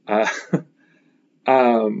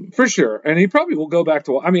 For sure. And he probably will go back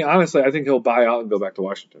to. Honestly, I think he'll buy out and go back to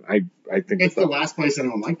Washington. I think it's the last place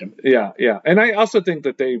anyone liked him. Yeah. And I also think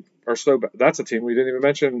that they are so bad. That's a team we didn't even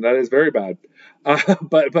mention that is very bad.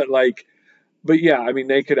 But yeah,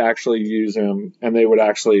 they could actually use him, and that would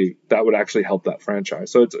actually help that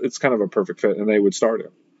franchise. So it's kind of a perfect fit, and they would start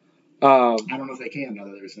him. I don't know if they can now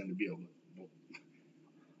that they're sending a deal.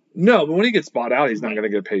 No, but when he gets bought out, he's not going to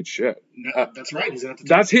get paid shit. No, that's right. He's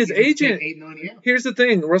that's his agent. $8 million. Here's the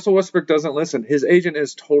thing: Russell Westbrook doesn't listen. His agent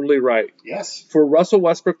is totally right. Yes. For Russell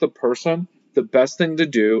Westbrook, the person, the best thing to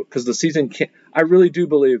do, because the season can't. I really do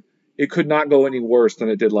believe it could not go any worse than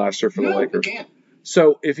it did last year for the Lakers. It can't.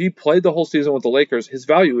 So if he played the whole season with the Lakers, his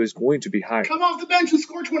value is going to be high. Come off the bench and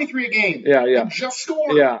score 23 a game. Yeah. And just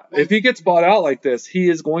score. Yeah. If he gets bought out like this, he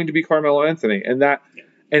is going to be Carmelo Anthony, and that. Yeah.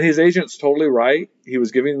 And his agent's totally right. He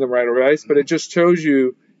was giving them right advice, but it just shows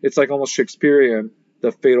you it's like almost Shakespearean,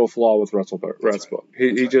 the fatal flaw with Russell Westbrook.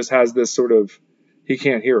 He just has this sort of he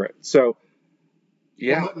can't hear it. So,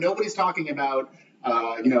 yeah. Well, nobody's talking about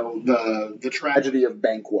the tragedy of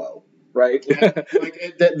Banquo, right?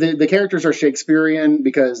 The characters are Shakespearean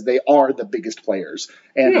because they are the biggest players,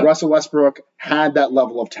 and Russell Westbrook had that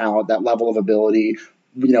level of talent, that level of ability.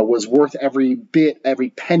 Was worth every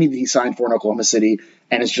penny that he signed for in Oklahoma City,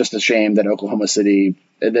 and it's just a shame that Oklahoma City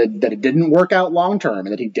that it didn't work out long term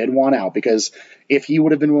and that he did want out, because if he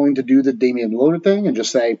would have been willing to do the Damian Lillard thing and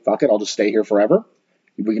just say, fuck it, I'll just stay here forever,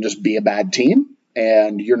 we can just be a bad team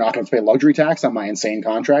and you're not going to pay luxury tax on my insane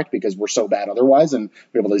contract because we're so bad otherwise and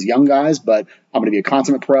we have all these young guys, but I'm going to be a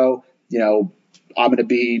consummate pro, you're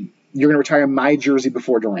going to retire my jersey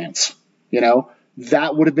before Durant's,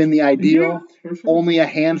 That would have been the ideal. Yeah, sure. Only a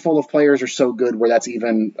handful of players are so good where that's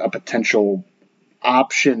even a potential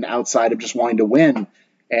option outside of just wanting to win.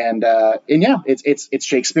 And yeah, it's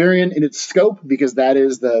Shakespearean in its scope because that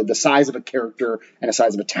is the size of a character and the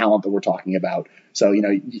size of a talent that we're talking about. So,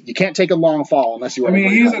 you can't take a long fall unless you want to.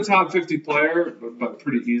 He's a top 50 player, but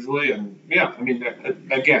pretty easily. And yeah,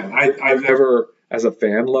 again, I've never, as a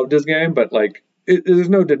fan, loved his game, but like, there's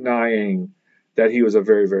no denying that he was a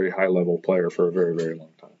very, very high level player for a very, very long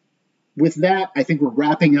time. With that, I think we're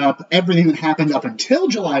wrapping up everything that happened up until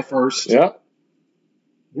July 1st. Yeah.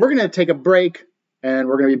 We're going to take a break, and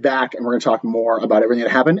we're going to be back, and we're going to talk more about everything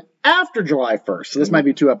that happened after July 1st. So this might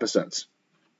be 2 episodes.